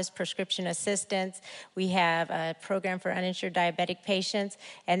our office, prescription assistance. We have a program for uninsured diabetic patients,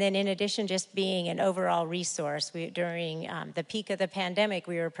 and then in addition, just being an overall resource. During the peak of the pandemic,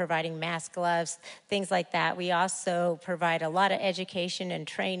 we were providing mask, gloves, things like that. We also provide a lot of education and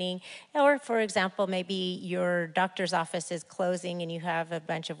training, or for example, maybe your doctor's office is closing and you have a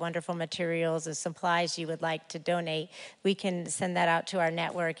bunch of wonderful materials and supplies you would like to donate. We can send that out to our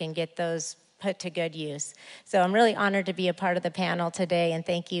network and get those put to good use. So I'm really honored to be a part of the panel today, and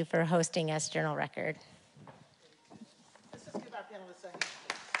thank you for hosting us, Journal Record. Let's just give our panelists a hand.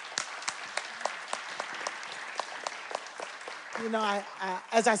 You know,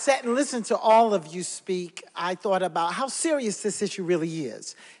 as I sat and listened to all of you speak, I thought about how serious this issue really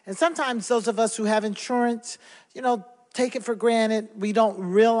is. And sometimes those of us who have insurance, you know, take it for granted. We don't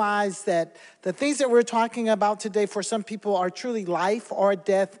realize that the things that we're talking about today for some people are truly life or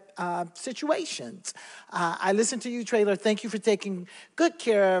death situations. I listened to you, Traylor. Thank you for taking good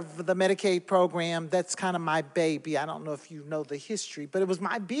care of the Medicaid program. That's kind of my baby. I don't know if you know the history, but it was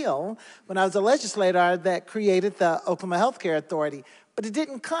my bill when I was a legislator that created the Oklahoma Healthcare Authority. But it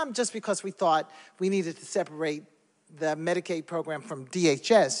didn't come just because we thought we needed to separate the Medicaid program from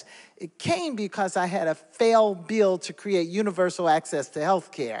DHS. It came because I had a failed bill to create universal access to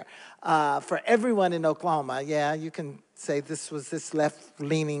health care for everyone in Oklahoma. Yeah, you can say this was this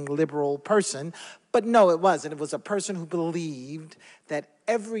left-leaning liberal person, But no, it wasn't. It was a person who believed that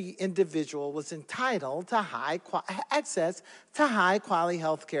every individual was entitled to access to high-quality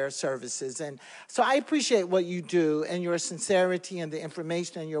health care services. And so I appreciate what you do and your sincerity and the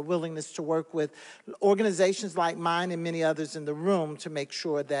information and your willingness to work with organizations like mine and many others in the room to make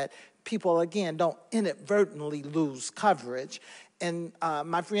sure that people, again, don't inadvertently lose coverage. And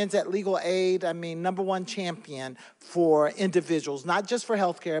my friends at Legal Aid, I mean, #1 champion for individuals, not just for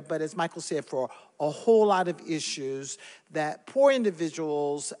healthcare, but as Michael said, for a whole lot of issues that poor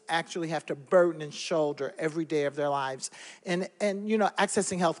individuals actually have to burden and shoulder every day of their lives. And you know,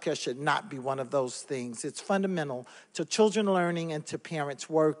 accessing healthcare should not be one of those things. It's fundamental to children learning and to parents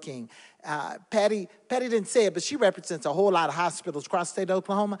working. Patty didn't say it, but she represents a whole lot of hospitals across the state of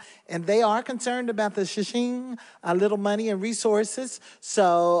Oklahoma, and they are concerned about the shishing, little money and resources.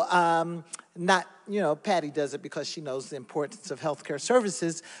 So not, you know, Patty does it because she knows the importance of healthcare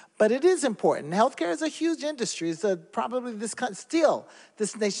services, but it is important. Healthcare is a huge industry. It's probably still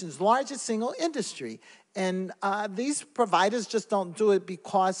this nation's largest single industry. And these providers just don't do it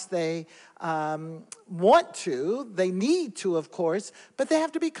because they want to. They need to, of course, but they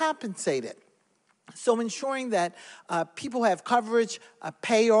have to be compensated. So ensuring that people have coverage,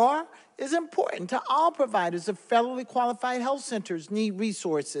 payor, is important to all providers of federally qualified health centers need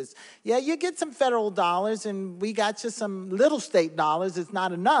resources. Yeah, you get some federal dollars, and we got you some little state dollars. It's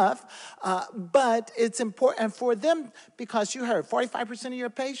not enough, but it's important for them because you heard 45% of your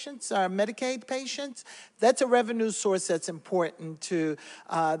patients are Medicaid patients. That's a revenue source that's important to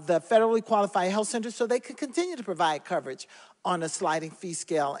the federally qualified health centers so they can continue to provide coverage on a sliding fee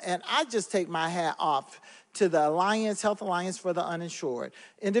scale. And I just take my hat off to the Alliance, Health Alliance for the Uninsured,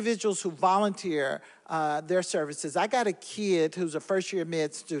 individuals who volunteer their services. I got a kid who's a first-year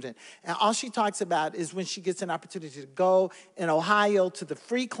med student, and all she talks about is when she gets an opportunity to go in Ohio to the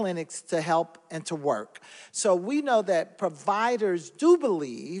free clinics to help and to work. So we know that providers do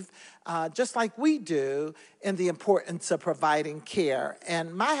believe, just like we do, in the importance of providing care.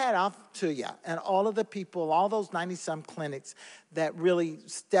 And my hat off to you and all of the people, all those 90-some clinics that really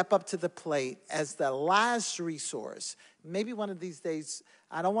step up to the plate as the last resource. Maybe one of these days,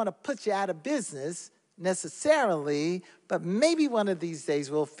 I don't want to put you out of business necessarily, but maybe one of these days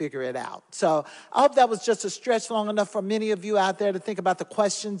we'll figure it out. So I hope that was just a stretch long enough for many of you out there to think about the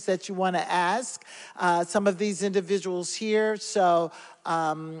questions that you want to ask some of these individuals here. So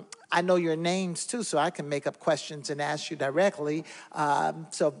I know your names too, so I can make up questions and ask you directly.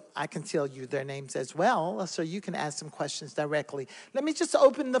 So I can tell you their names as well, so you can ask some questions directly. Let me just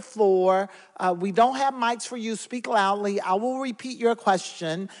open the floor. We don't have mics for you. Speak loudly. I will repeat your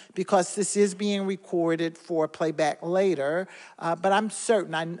question because this is being recorded for playback later. But I'm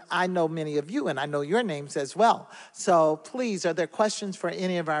certain I know many of you, and I know your names as well. So please, are there questions for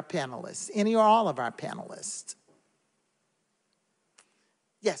any of our panelists, any or all of our panelists?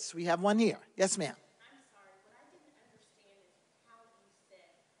 Yes, we have one here. Yes, ma'am. I'm sorry, what I didn't understand is how you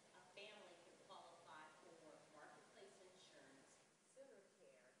said a family could qualify for marketplace insurance, sooner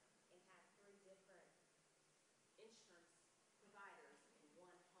care, and have 3 different insurance providers in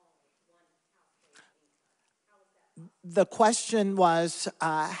one home, one household income. How is that possible? The question was,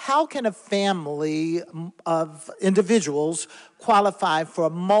 how can a family of individuals qualify for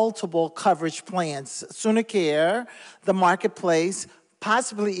multiple coverage plans? Sooner Care, the marketplace,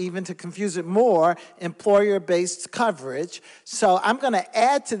 possibly even to confuse it more, employer-based coverage. So I'm going to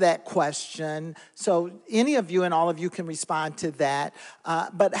add to that question, so any of you and all of you can respond to that.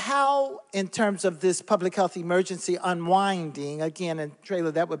 But how, in terms of this public health emergency unwinding, again, and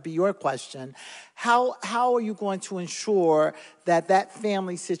Trayla, that would be your question, how are you going to ensure that that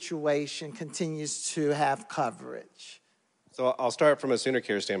family situation continues to have coverage? So I'll start from a Sooner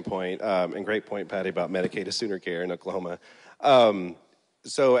Care standpoint, and great point, Patty, about Medicaid to Sooner Care in Oklahoma.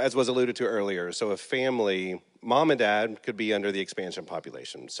 So as was alluded to earlier, so a family, mom and dad could be under the expansion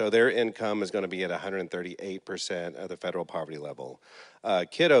population. So their income is going to be at 138% of the federal poverty level.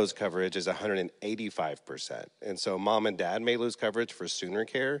 Kiddos coverage is 185%. And so mom and dad may lose coverage for Sooner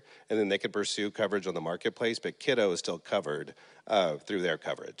Care, and then they could pursue coverage on the marketplace, but kiddo is still covered through their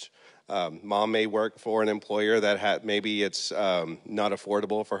coverage. Mom may work for an employer that maybe it's not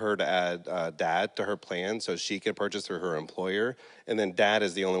affordable for her to add dad to her plan, so she can purchase through her employer. And then dad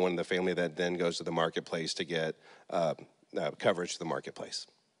is the only one in the family that then goes to the marketplace to get coverage to the marketplace.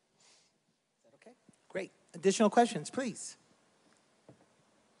 Okay, great. Additional questions, please.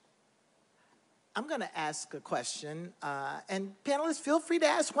 I'm going to ask a question, and panelists, feel free to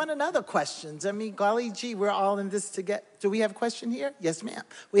ask one another questions. I mean, golly gee, we're all in this together. Do we have a question here? Yes, ma'am.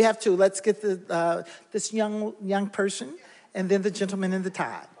 We have 2. Let's get this young person, and then the gentleman in the tie.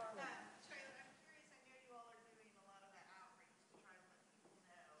 Trayla, I'm curious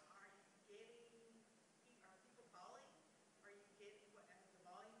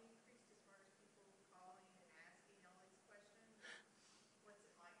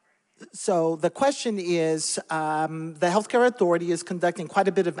So the question is, the Healthcare Authority is conducting quite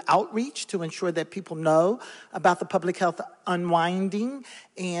a bit of outreach to ensure that people know about the public health unwinding,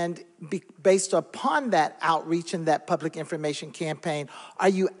 and based upon that outreach and that public information campaign, are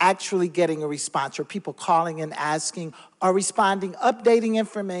you actually getting a response? Are people calling and asking, are responding, updating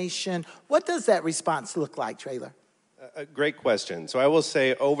information? What does that response look like, Traylor? A great question. So I will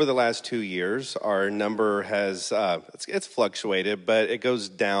say over the last 2 years, our number has, it's fluctuated, but it goes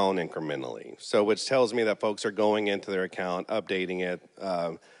down incrementally. So which tells me that folks are going into their account, updating it,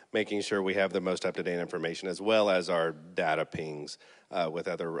 making sure we have the most up-to-date information, as well as our data pings with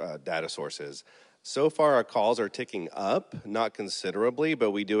other data sources. So far, our calls are ticking up, not considerably,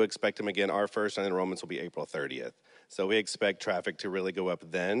 but we do expect them again. Our first enrollments will be April 30th. So we expect traffic to really go up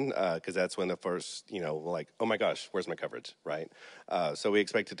then, because that's when the first, like, oh my gosh, where's my coverage, right? So we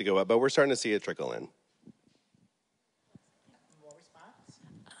expect it to go up, but we're starting to see it trickle in.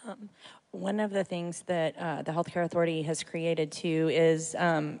 One of the things that the Healthcare Authority has created too is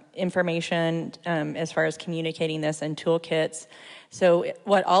information as far as communicating this and toolkits. So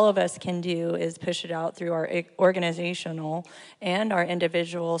what all of us can do is push it out through our organizational and our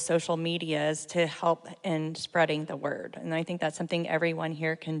individual social medias to help in spreading the word. And I think that's something everyone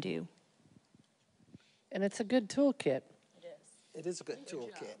here can do. And it's a good toolkit. It is a good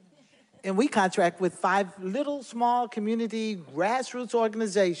toolkit. And we contract with 5 little small community grassroots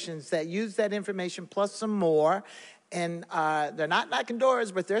organizations that use that information plus some more. And they're not knocking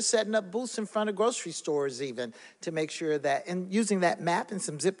doors, but they're setting up booths in front of grocery stores even to make sure that, and using that map and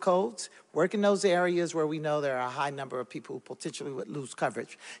some zip codes, work in those areas where we know there are a high number of people who potentially would lose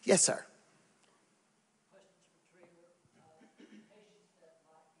coverage. Yes, sir.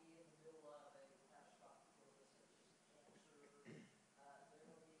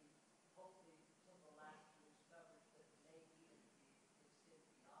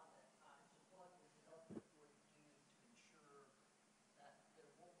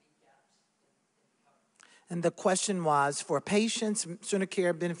 And the question was for patients, Sooner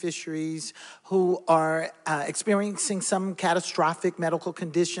Care beneficiaries who are experiencing some catastrophic medical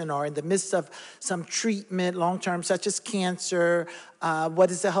condition or in the midst of some treatment, long-term, such as cancer,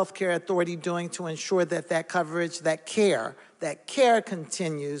 what is the Healthcare Authority doing to ensure that that coverage, that care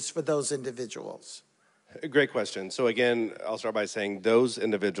continues for those individuals? Great question. So again, I'll start by saying those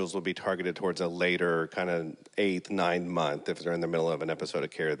individuals will be targeted towards a later kind of 8th, 9th month if they're in the middle of an episode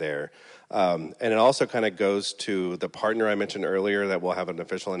of care there. And it also kind of goes to the partner I mentioned earlier that we'll have an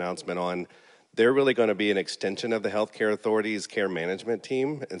official announcement on. They're really going to be an extension of the Healthcare Authority's care management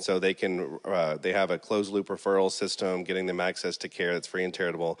team. And so they have a closed loop referral system, getting them access to care that's free and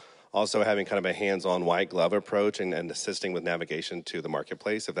charitable. Also having kind of a hands-on white glove approach and assisting with navigation to the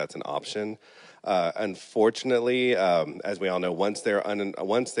marketplace if that's an option. Unfortunately, as we all know, once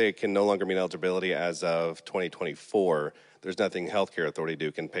they can no longer meet eligibility as of 2024, there's nothing Healthcare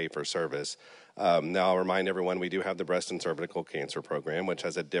Authority can pay for service. Now, I'll remind everyone we do have the breast and cervical cancer program, which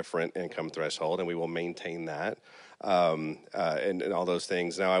has a different income threshold, and we will maintain that and all those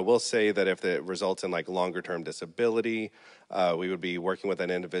things. Now, I will say that if it results in like longer-term disability, we would be working with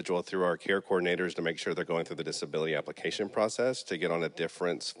an individual through our care coordinators to make sure they're going through the disability application process to get on a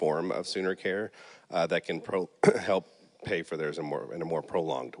different form of Sooner Care that can help pay for theirs in a more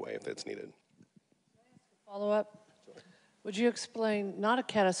prolonged way if it's needed. Follow up? Would you explain, not a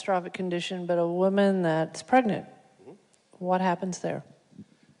catastrophic condition, but a woman that's pregnant? Mm-hmm. What happens there?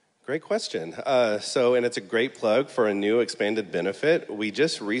 Great question. And it's a great plug for a new expanded benefit. We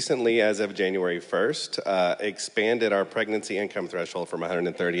just recently, as of January 1st, expanded our pregnancy income threshold from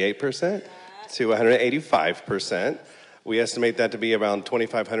 138% to 185%. We estimate that to be around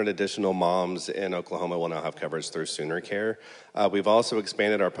 2,500 additional moms in Oklahoma will now have coverage through Sooner Care. We've also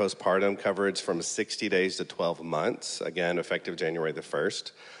expanded our postpartum coverage from 60 days to 12 months, again, effective January the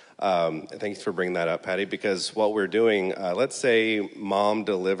 1st. Thanks for bringing that up, Patty, because what we're doing, let's say mom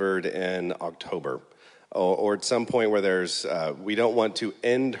delivered in October, or at some point where we don't want to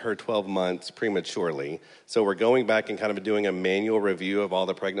end her 12 months prematurely. So we're going back and kind of doing a manual review of all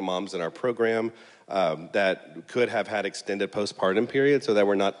the pregnant moms in our program that could have had extended postpartum periods so that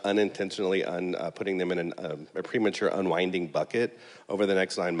we're not unintentionally putting them in a premature unwinding bucket over the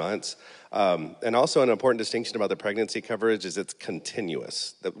next 9 months. And also an important distinction about the pregnancy coverage is it's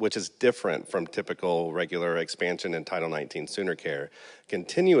continuous, which is different from typical regular expansion in Title 19 Sooner Care.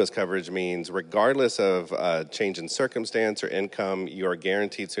 Continuous coverage means regardless of change in circumstance or income, you are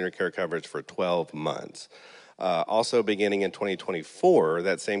guaranteed Sooner Care coverage for 12 months. Also beginning in 2024,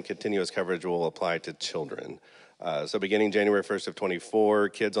 that same continuous coverage will apply to children. So beginning January 1st of 24,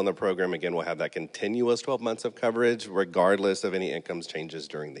 kids on the program, again, will have that continuous 12 months of coverage regardless of any incomes changes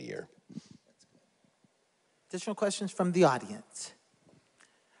during the year. Additional questions from the audience?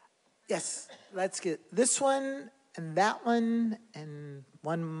 Yes, let's get this one and that one and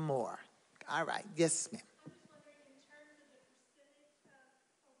one more. All right, yes, ma'am.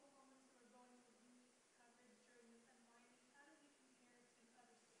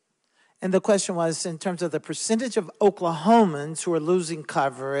 And the question was in terms of the percentage of Oklahomans who are losing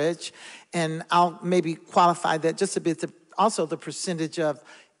coverage, and I'll maybe qualify that just a bit, also the percentage of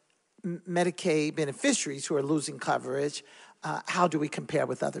Medicaid beneficiaries who are losing coverage. How do we compare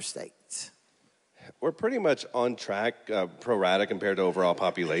with other states? We're pretty much on track, pro rata compared to overall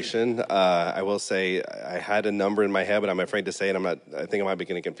population. I will say I had a number in my head, but I'm afraid to say it. I think I might be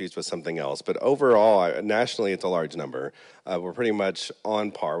getting confused with something else. But overall, nationally, it's a large number. We're pretty much on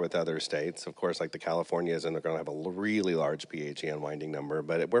par with other states. Of course, like the Californias, and they're going to have a really large PHE unwinding number,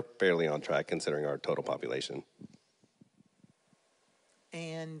 but we're fairly on track considering our total population.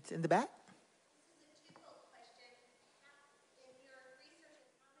 And in the back?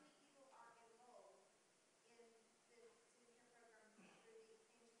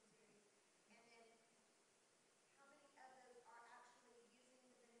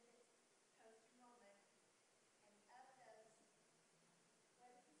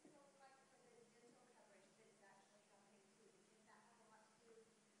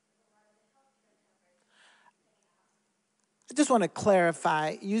 I just want to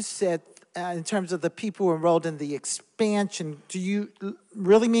clarify, you said in terms of the people who enrolled in the expansion, do you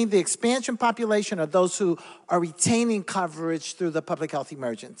really mean the expansion population or those who are retaining coverage through the public health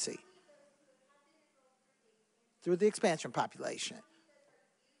emergency? Through the expansion population.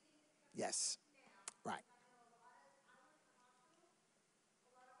 Yes, right.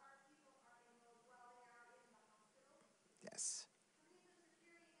 Yes.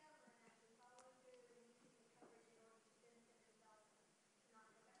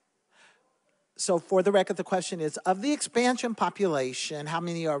 So for the record, the question is, of the expansion population, how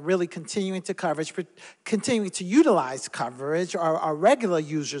many are really continuing to utilize coverage, or are regular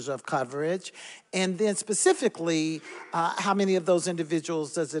users of coverage? And then specifically, how many of those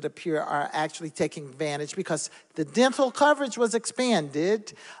individuals does it appear are actually taking advantage? Because the dental coverage was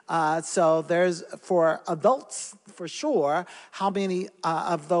expanded, so there's, for adults, for sure, how many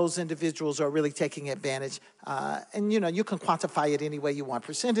of those individuals are really taking advantage? And you can quantify it any way you want.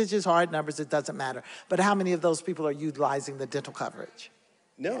 Percentages, hard numbers, it doesn't matter. But how many of those people are utilizing the dental coverage?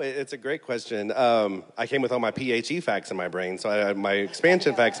 No, it's a great question. I came with all my PHE facts in my brain, so my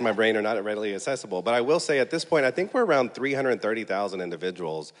expansion facts in my brain are not readily accessible. But I will say at this point, I think we're around 330,000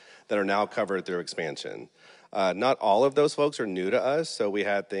 individuals that are now covered through expansion. Not all of those folks are new to us, so we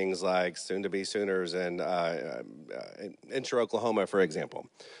had things like soon-to-be Sooners and Uninsured, Oklahoma, for example.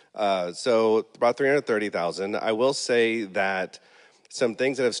 So about 330,000. I will say that some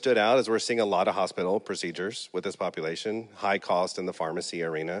things that have stood out is we're seeing a lot of hospital procedures with this population, high cost in the pharmacy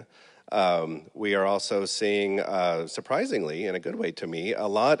arena. We are also seeing, surprisingly, in a good way to me, a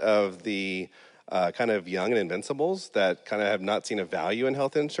lot of the kind of young and invincibles that kind of have not seen a value in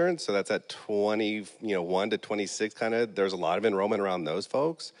health insurance. So that's at 21 to 26 kind of. There's a lot of enrollment around those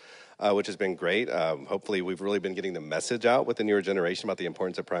folks, which has been great. Hopefully we've really been getting the message out with the newer generation about the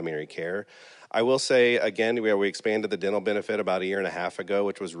importance of primary care. I will say, again, we expanded the dental benefit about a year and a half ago,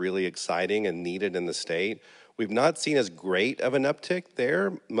 which was really exciting and needed in the state. We've not seen as great of an uptick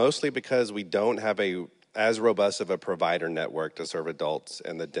there, mostly because we don't have as robust of a provider network to serve adults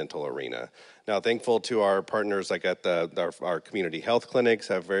in the dental arena. Now, thankful to our partners like at our community health clinics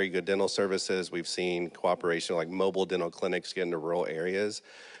have very good dental services. We've seen cooperation like mobile dental clinics get into rural areas.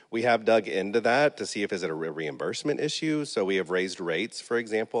 We have dug into that to see if it's a reimbursement issue. So we have raised rates, for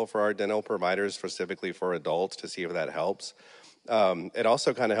example, for our dental providers, specifically for adults, to see if that helps. It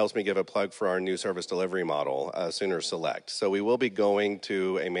also kind of helps me give a plug for our new service delivery model, Sooner Select. So we will be going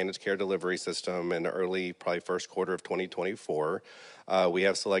to a managed care delivery system in early, probably first quarter of 2024. We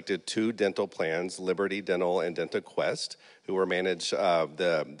have selected 2 dental plans, Liberty Dental and DentaQuest, who will manage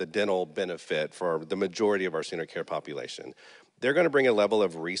the dental benefit for the majority of our senior care population. They're going to bring a level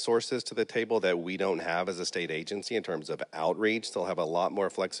of resources to the table that we don't have as a state agency in terms of outreach. They'll have a lot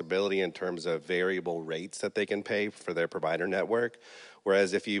more flexibility in terms of variable rates that they can pay for their provider network.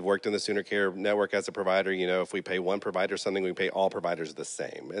 Whereas if you've worked in the Sooner Care network as a provider, if we pay one provider something, we pay all providers the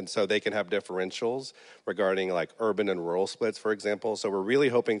same. And so they can have differentials regarding like urban and rural splits, for example. So we're really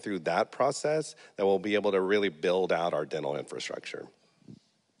hoping through that process that we'll be able to really build out our dental infrastructure.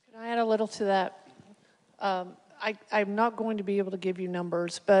 Can I add a little to that? I'm not going to be able to give you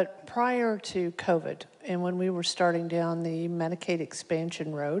numbers, but prior to COVID and when we were starting down the Medicaid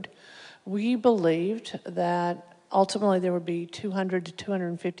expansion road, we believed that ultimately there would be 200 to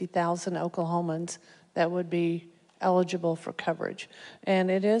 250,000 Oklahomans that would be eligible for coverage.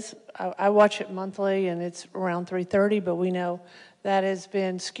 And it is, I watch it monthly, and it's around 3:30, but we know that has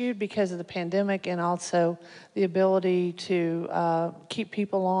been skewed because of the pandemic and also the ability to keep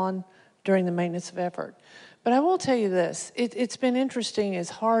people on during the maintenance of effort. But I will tell you this, it's been interesting, as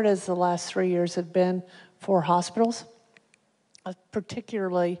hard as the last 3 years have been for hospitals,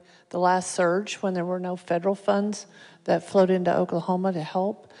 particularly the last surge when there were no federal funds that flowed into Oklahoma to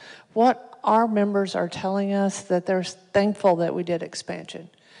help. What our members are telling us, that they're thankful that we did expansion,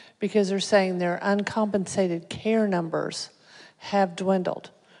 because they're saying their uncompensated care numbers have dwindled.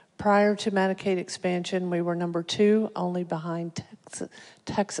 Prior to Medicaid expansion, we were number 2, only behind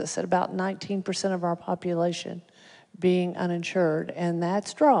Texas at about 19% of our population being uninsured, and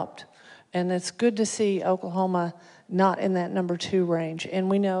that's dropped. And it's good to see Oklahoma not in that number 2 range. And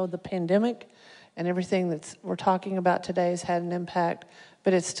we know the pandemic and everything that we're talking about today has had an impact,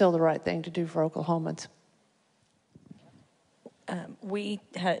 but it's still the right thing to do for Oklahomans. We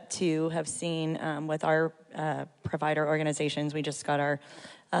too have seen with our provider organizations, we just got our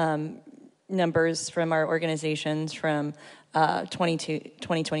numbers from our organizations from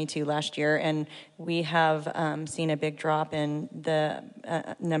 2022 last year, and we have seen a big drop in the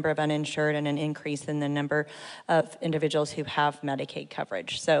number of uninsured and an increase in the number of individuals who have Medicaid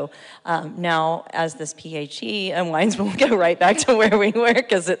coverage. So now, as this PHE unwinds, we'll go right back to where we were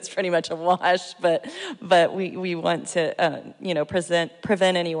because it's pretty much a wash. But we want to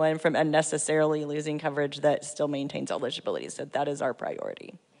prevent anyone from unnecessarily losing coverage that still maintains eligibility. So that is our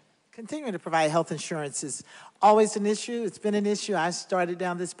priority. Continuing to provide health insurance is always an issue. It's been an issue. I started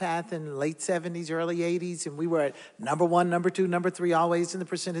down this path in the late 70s, early 80s, and we were at number 1, number 2, number 3, always in the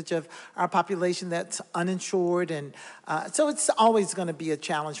percentage of our population that's uninsured. And so it's always going to be a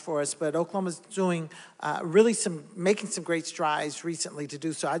challenge for us. But Oklahoma's doing making some great strides recently to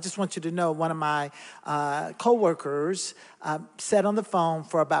do so. I just want you to know one of my coworkers sat on the phone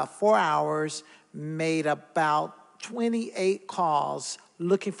for about 4 hours, made about 28 calls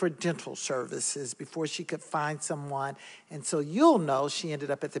looking for dental services before she could find someone. And so you'll know she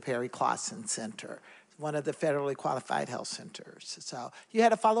ended up at the Perry Clausen Center, one of the federally qualified health centers. So you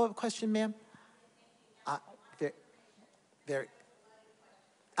had a follow-up question, ma'am?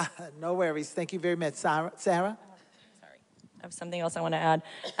 No worries. Thank you very much. Sarah? Sorry. I have something else I want to add.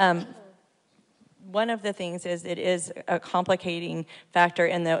 One of the things is it is a complicating factor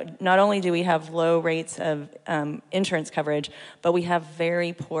in that not only do we have low rates of insurance coverage, but we have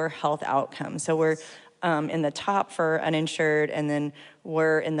very poor health outcomes. So we're in the top for uninsured, and then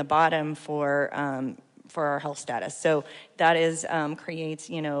we're in the bottom for our health status. So that is creates,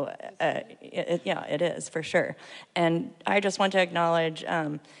 it is for sure. And I just want to acknowledge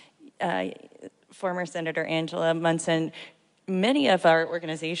former Senator Angela Munson. Many of our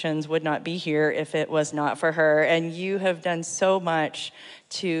organizations would not be here if it was not for her, and you have done so much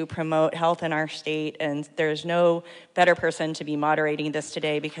to promote health in our state, and there's no better person to be moderating this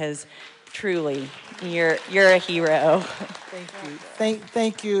today because truly, you're a hero. Thank you.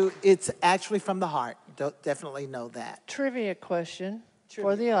 Thank you. It's actually from the heart. Definitely know that. Trivia question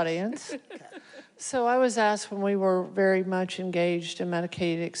for the audience. Okay. So I was asked when we were very much engaged in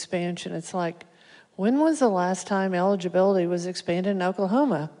Medicaid expansion, it's like, when was the last time eligibility was expanded in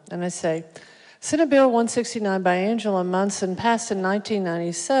Oklahoma? And I say, Senate Bill 169 by Angela Munson passed in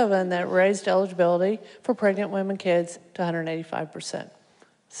 1997 that raised eligibility for pregnant women kids to 185%.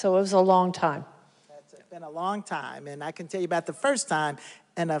 So it was a long time. It's been a long time. And I can tell you about the first time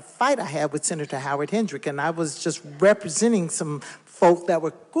and a fight I had with Senator Howard Hendrick. And I was just representing some folk that were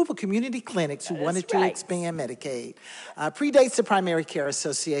a group of community clinics who wanted to expand Medicaid. Predates the Primary Care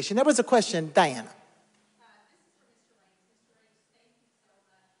Association. There was a question, Diana.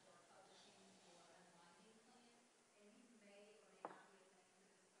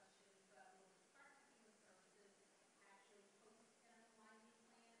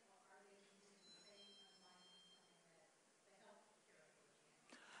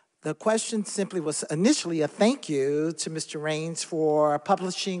 The question simply was initially a thank you to Mr. Raines for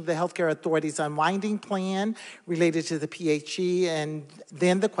publishing the Healthcare Authority's unwinding plan related to the PHE, and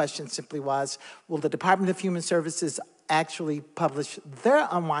then the question simply was, will the Department of Human Services actually publish their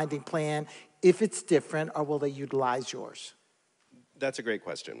unwinding plan if it's different, or will they utilize yours? That's a great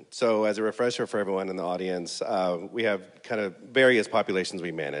question. So as a refresher for everyone in the audience, we have kind of various populations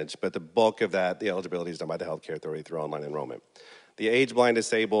we manage, but the bulk of that, the eligibility is done by the Healthcare Authority through online enrollment. The age, blind,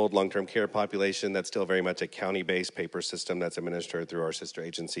 disabled, long-term care population, that's still very much a county-based paper system that's administered through our sister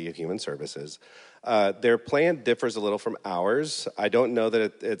agency of Human Services. Their plan differs a little from ours. I don't know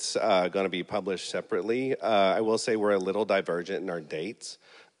that it's going to be published separately. I will say we're a little divergent in our dates.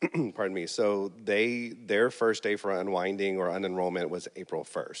 pardon me. So their first day for unwinding or unenrollment was April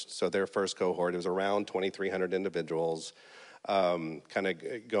 1st. So their first cohort, it was around 2,300 individuals. Kind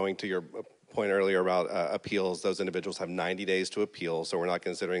of going to your point earlier about appeals, those individuals have 90 days to appeal, so we're not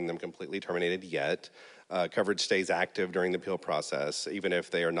considering them completely terminated yet. Coverage stays active during the appeal process, even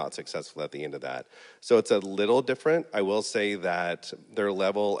if they are not successful at the end of that. So it's a little different. I will say that their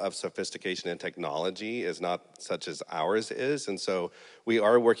level of sophistication and technology is not such as ours is, and so we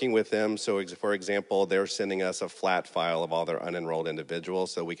are working with them. So for example, they're sending us a flat file of all their unenrolled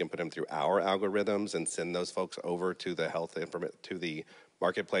individuals so we can put them through our algorithms and send those folks over to the to the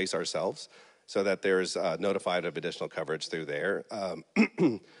marketplace ourselves so that there's notified of additional coverage through there.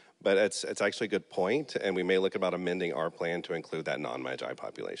 But it's actually a good point, and we may look about amending our plan to include that non-MAGI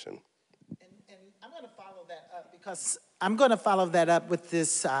population. And I'm going to follow that up because I'm going to follow that up with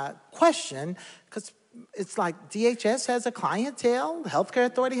this question because it's like DHS has a clientele, the Healthcare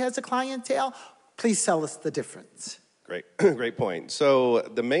Authority has a clientele. Please tell us the difference. Great, great point. So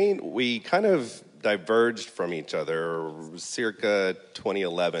we kind of diverged from each other circa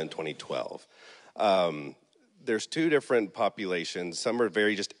 2011, 2012. There's two different populations. Some are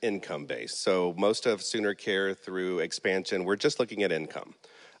very just income-based. So most of Sooner Care through expansion, we're just looking at income.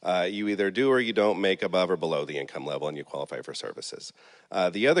 You either do or you don't make above or below the income level and you qualify for services.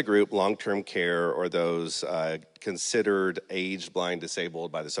 The other group, long-term care, or those considered aged, blind,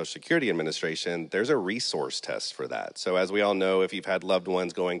 disabled by the Social Security Administration, there's a resource test for that. So as we all know, if you've had loved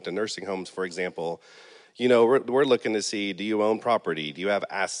ones going to nursing homes, for example, you know, we're looking to see, do you own property? Do you have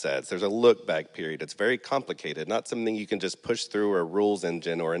assets? There's a look-back period. It's very complicated, not something you can just push through a rules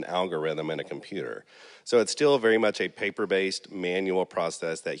engine or an algorithm in a computer. So it's still very much a paper-based manual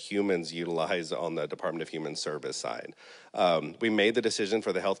process that humans utilize on the Department of Human Service side. We made the decision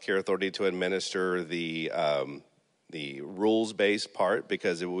for the Healthcare Authority to administer the rules-based part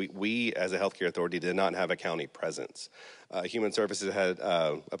because we, as a healthcare authority, did not have a county presence. Human Services had,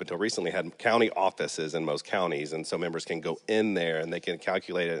 up until recently, had county offices in most counties, and so members can go in there and they can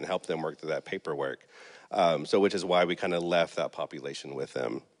calculate it and help them work through that paperwork. So which is why we kind of left that population with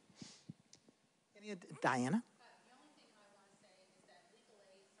them. Diana? The only thing I want to say is that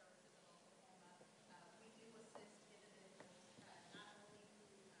legal aid services in Oklahoma, we do assist individuals not only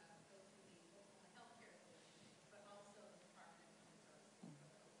who go through the Oklahoma Healthcare Authority, but also the Department of Human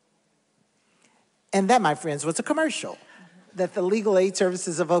Services. And that, my friends, was a commercial. That the Legal Aid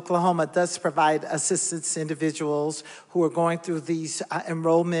Services of Oklahoma does provide assistance to individuals who are going through these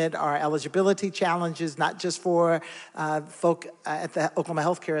enrollment or eligibility challenges, not just for folk at the Oklahoma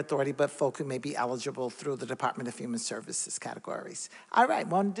Healthcare Authority, but folk who may be eligible through the Department of Human Services categories. All right,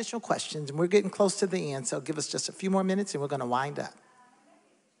 one additional questions, and we're getting close to the end, so give us just a few more minutes and we're going to wind up.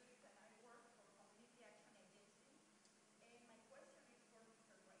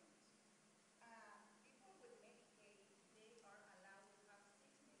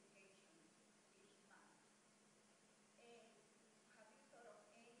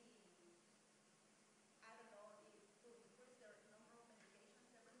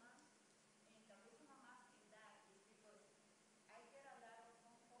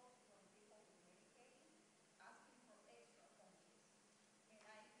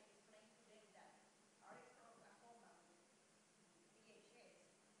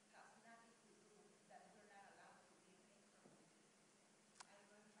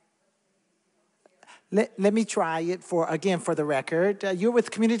 Let me try it for the record. You're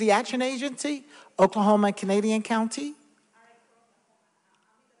with Community Action Agency, Oklahoma, Canadian County?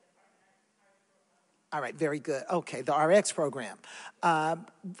 All right, very good. Okay, the RX program.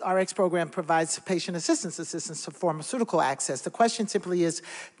 RX program provides patient assistance to pharmaceutical access. The question simply is,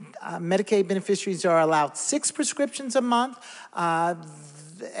 Medicaid beneficiaries are allowed 6 prescriptions a month,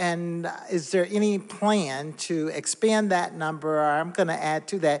 and is there any plan to expand that number? Or I'm going to add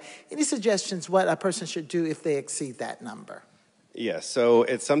to that, any suggestions what a person should do if they exceed that number? Yes, so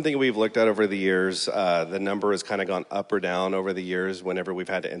it's something we've looked at over the years. The number has kind of gone up or down over the years whenever we've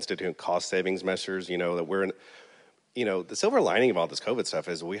had to institute cost savings measures. You know, that the silver lining of all this COVID stuff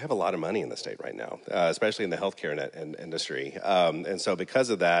is we have a lot of money in the state right now, especially in the healthcare industry. And so because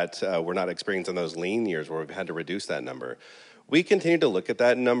of that, we're not experiencing those lean years where we've had to reduce that number. We continue to look at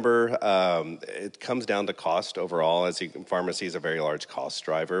that number. It comes down to cost overall. As pharmacy is a very large cost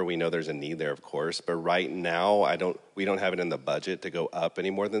driver. We know there's a need there, of course, but right now we don't have it in the budget to go up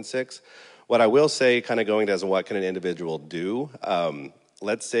any more than 6. What I will say, kind of going to as what can an individual do,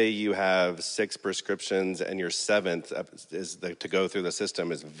 let's say you have 6 prescriptions and your 7th is to go through the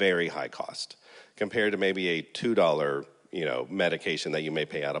system is very high cost compared to maybe a $2 medication that you may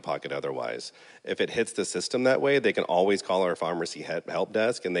pay out of pocket otherwise. If it hits the system that way, they can always call our pharmacy help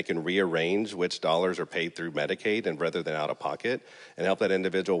desk, and they can rearrange which dollars are paid through Medicaid and rather than out of pocket, and help that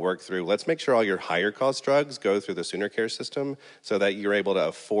individual work through. Let's make sure all your higher cost drugs go through the Sooner Care system so that you're able to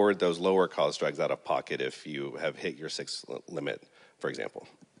afford those lower cost drugs out of pocket if you have hit your 6 limit, for example.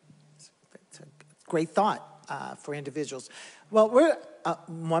 It's a great thought for individuals. Well,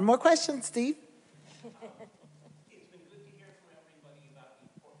 one more question, Steve. It's been good to hear from everybody about the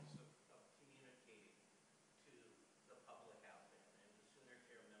importance of communicating to the public out there and the Sooner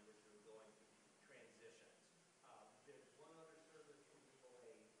Care members who are going through transitions. There's one other service from Legal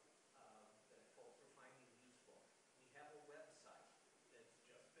Aid that folks are finding useful. We have a website that's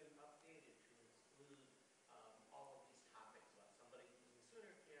just been updated to include all of these topics about somebody using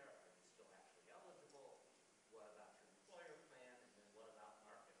Sooner Care. Are you still actually eligible? What about your employer plan? And then what about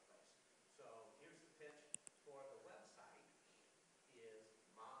Marketplace? So here's the pitch for the website is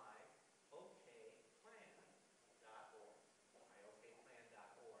myokplan.org,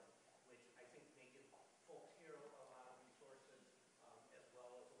 myokplan.org, which I think may give folks here a lot of resources, as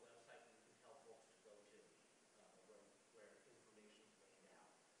well as a website you can tell folks to go to, where information is laid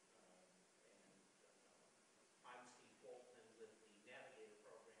out. I'm Steve Boltman with the Navigator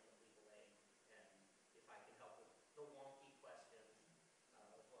program at Legal Aid, and if I can help with the wonky questions,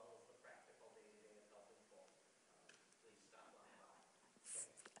 as well as the practical day-to-day of helping folks, please stop on by.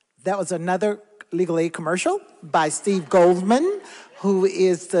 That was another Legal Aid commercial by Steve Goldman, who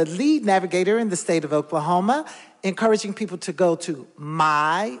is the lead navigator in the state of Oklahoma, encouraging people to go to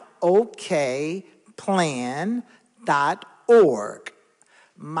myokplan.org.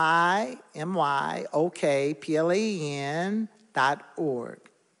 myokplan.org.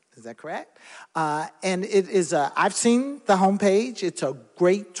 Is that correct? And it is I've seen the homepage. It's a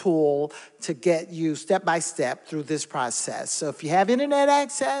great tool to get you step by step through this process. So if you have internet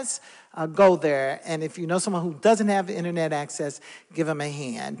access, go there. And if you know someone who doesn't have internet access, give them a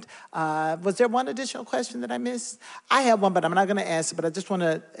hand. Was there one additional question that I missed? I have one, but I'm not going to ask it, but I just want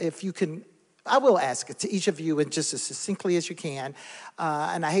to, if you can, I will ask it to each of you in just as succinctly as you can.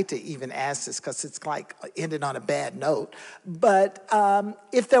 And I hate to even ask this because it's like ending on a bad note. But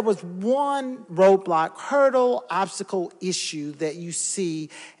if there was one roadblock, hurdle, obstacle, issue that you see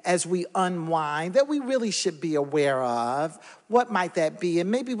as we unwind that we really should be aware of, what might that be?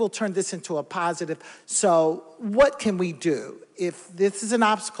 And maybe we'll turn this into a positive. So what can we do? If this is an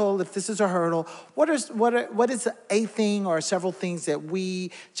obstacle, if this is a hurdle, what is a thing or several things that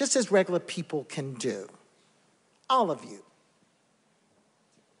we, just as regular people, can do? All of you.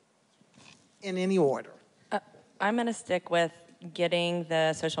 In any order. I'm going to stick with getting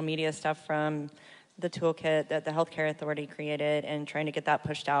the social media stuff from the toolkit that the Healthcare Authority created and trying to get that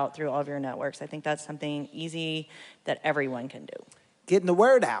pushed out through all of your networks. I think that's something easy that everyone can do. Getting the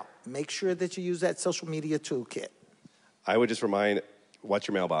word out. Make sure that you use that social media toolkit. I would just remind, watch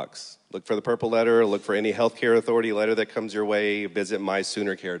your mailbox. Look for the purple letter. Look for any healthcare authority letter that comes your way. Visit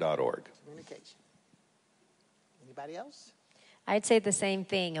mysoonercare.org. Communication. Anybody else? I'd say the same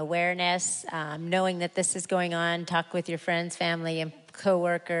thing, awareness, knowing that this is going on, talk with your friends, family, and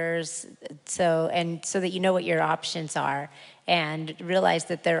coworkers, so that you know what your options are, and realize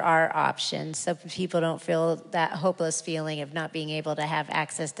that there are options, so people don't feel that hopeless feeling of not being able to have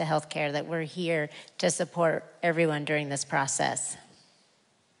access to health care, that we're here to support everyone during this process.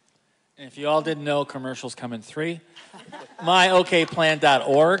 And if you all didn't know, commercials come in 3.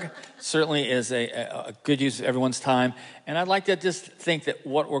 myokplan.org certainly is a good use of everyone's time. And I'd like to just think that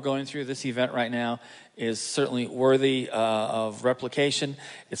what we're going through this event right now is certainly worthy of replication.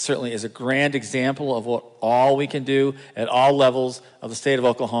 It certainly is a grand example of what all we can do at all levels of the state of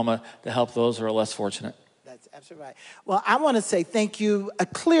Oklahoma to help those who are less fortunate. That's absolutely right. Well, I want to say thank you.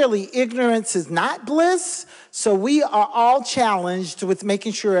 Clearly, ignorance is not bliss, so we are all challenged with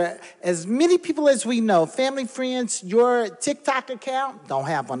making sure as many people as we know, family, friends, your TikTok account, don't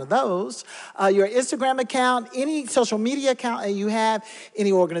have one of those, your Instagram account, any social media account that you have,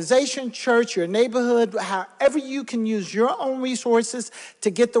 any organization, church, your neighborhood, however you can use your own resources to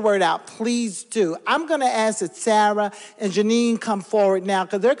get the word out, please do. I'm going to ask that Sarah and Janine come forward now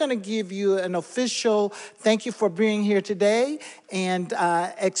because they're going to give you an official thank you for being here today and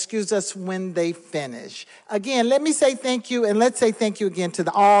excuse us when they finish. Again, let me say thank you, and let's say thank you again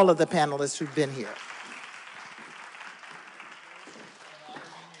to all of the panelists who've been here.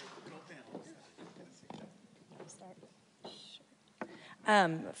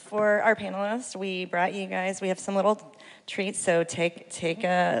 For our panelists, we brought you guys, we have some little treats, so take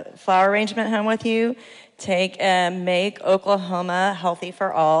a flower arrangement home with you. Take a Make Oklahoma Healthy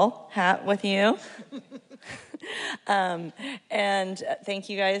for All hat with you. And thank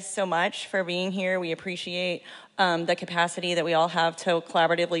you guys so much for being here. We appreciate the capacity that we all have to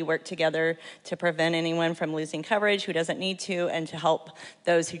collaboratively work together to prevent anyone from losing coverage who doesn't need to, and to help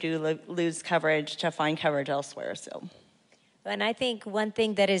those who do lose coverage to find coverage elsewhere. So. And I think one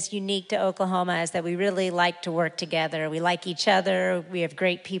thing that is unique to Oklahoma is that we really like to work together. We like each other. We have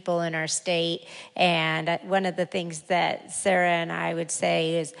great people in our state. And one of the things that Sarah and I would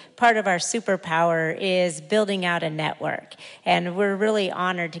say is part of our superpower is building out a network. And we're really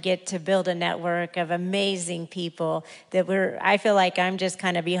honored to get to build a network of amazing people that I feel like I'm just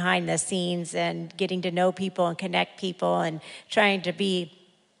kind of behind the scenes and getting to know people and connect people and trying to be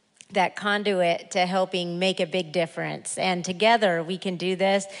that conduit to helping make a big difference. And together we can do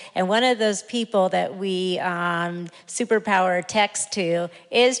this. And one of those people that we superpower text to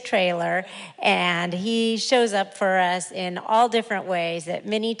is Trailer. And he shows up for us in all different ways at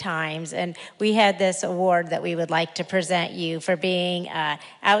many times. And we had this award that we would like to present you for being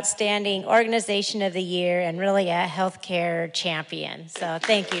Outstanding Organization of the Year and really a healthcare champion. So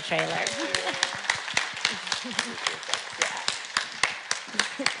thank you, Trailer.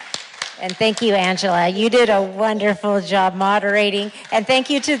 And thank you, Angela. You did a wonderful job moderating. And thank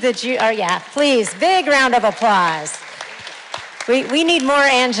you to the please, big round of applause. We need more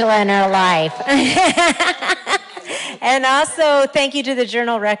Angela in our life. And also, thank you to the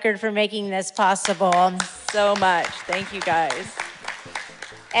Journal Record for making this possible. So much. Thank you, guys.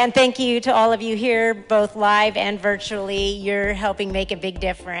 And thank you to all of you here, both live and virtually. You're helping make a big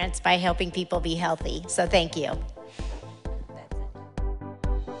difference by helping people be healthy. So thank you.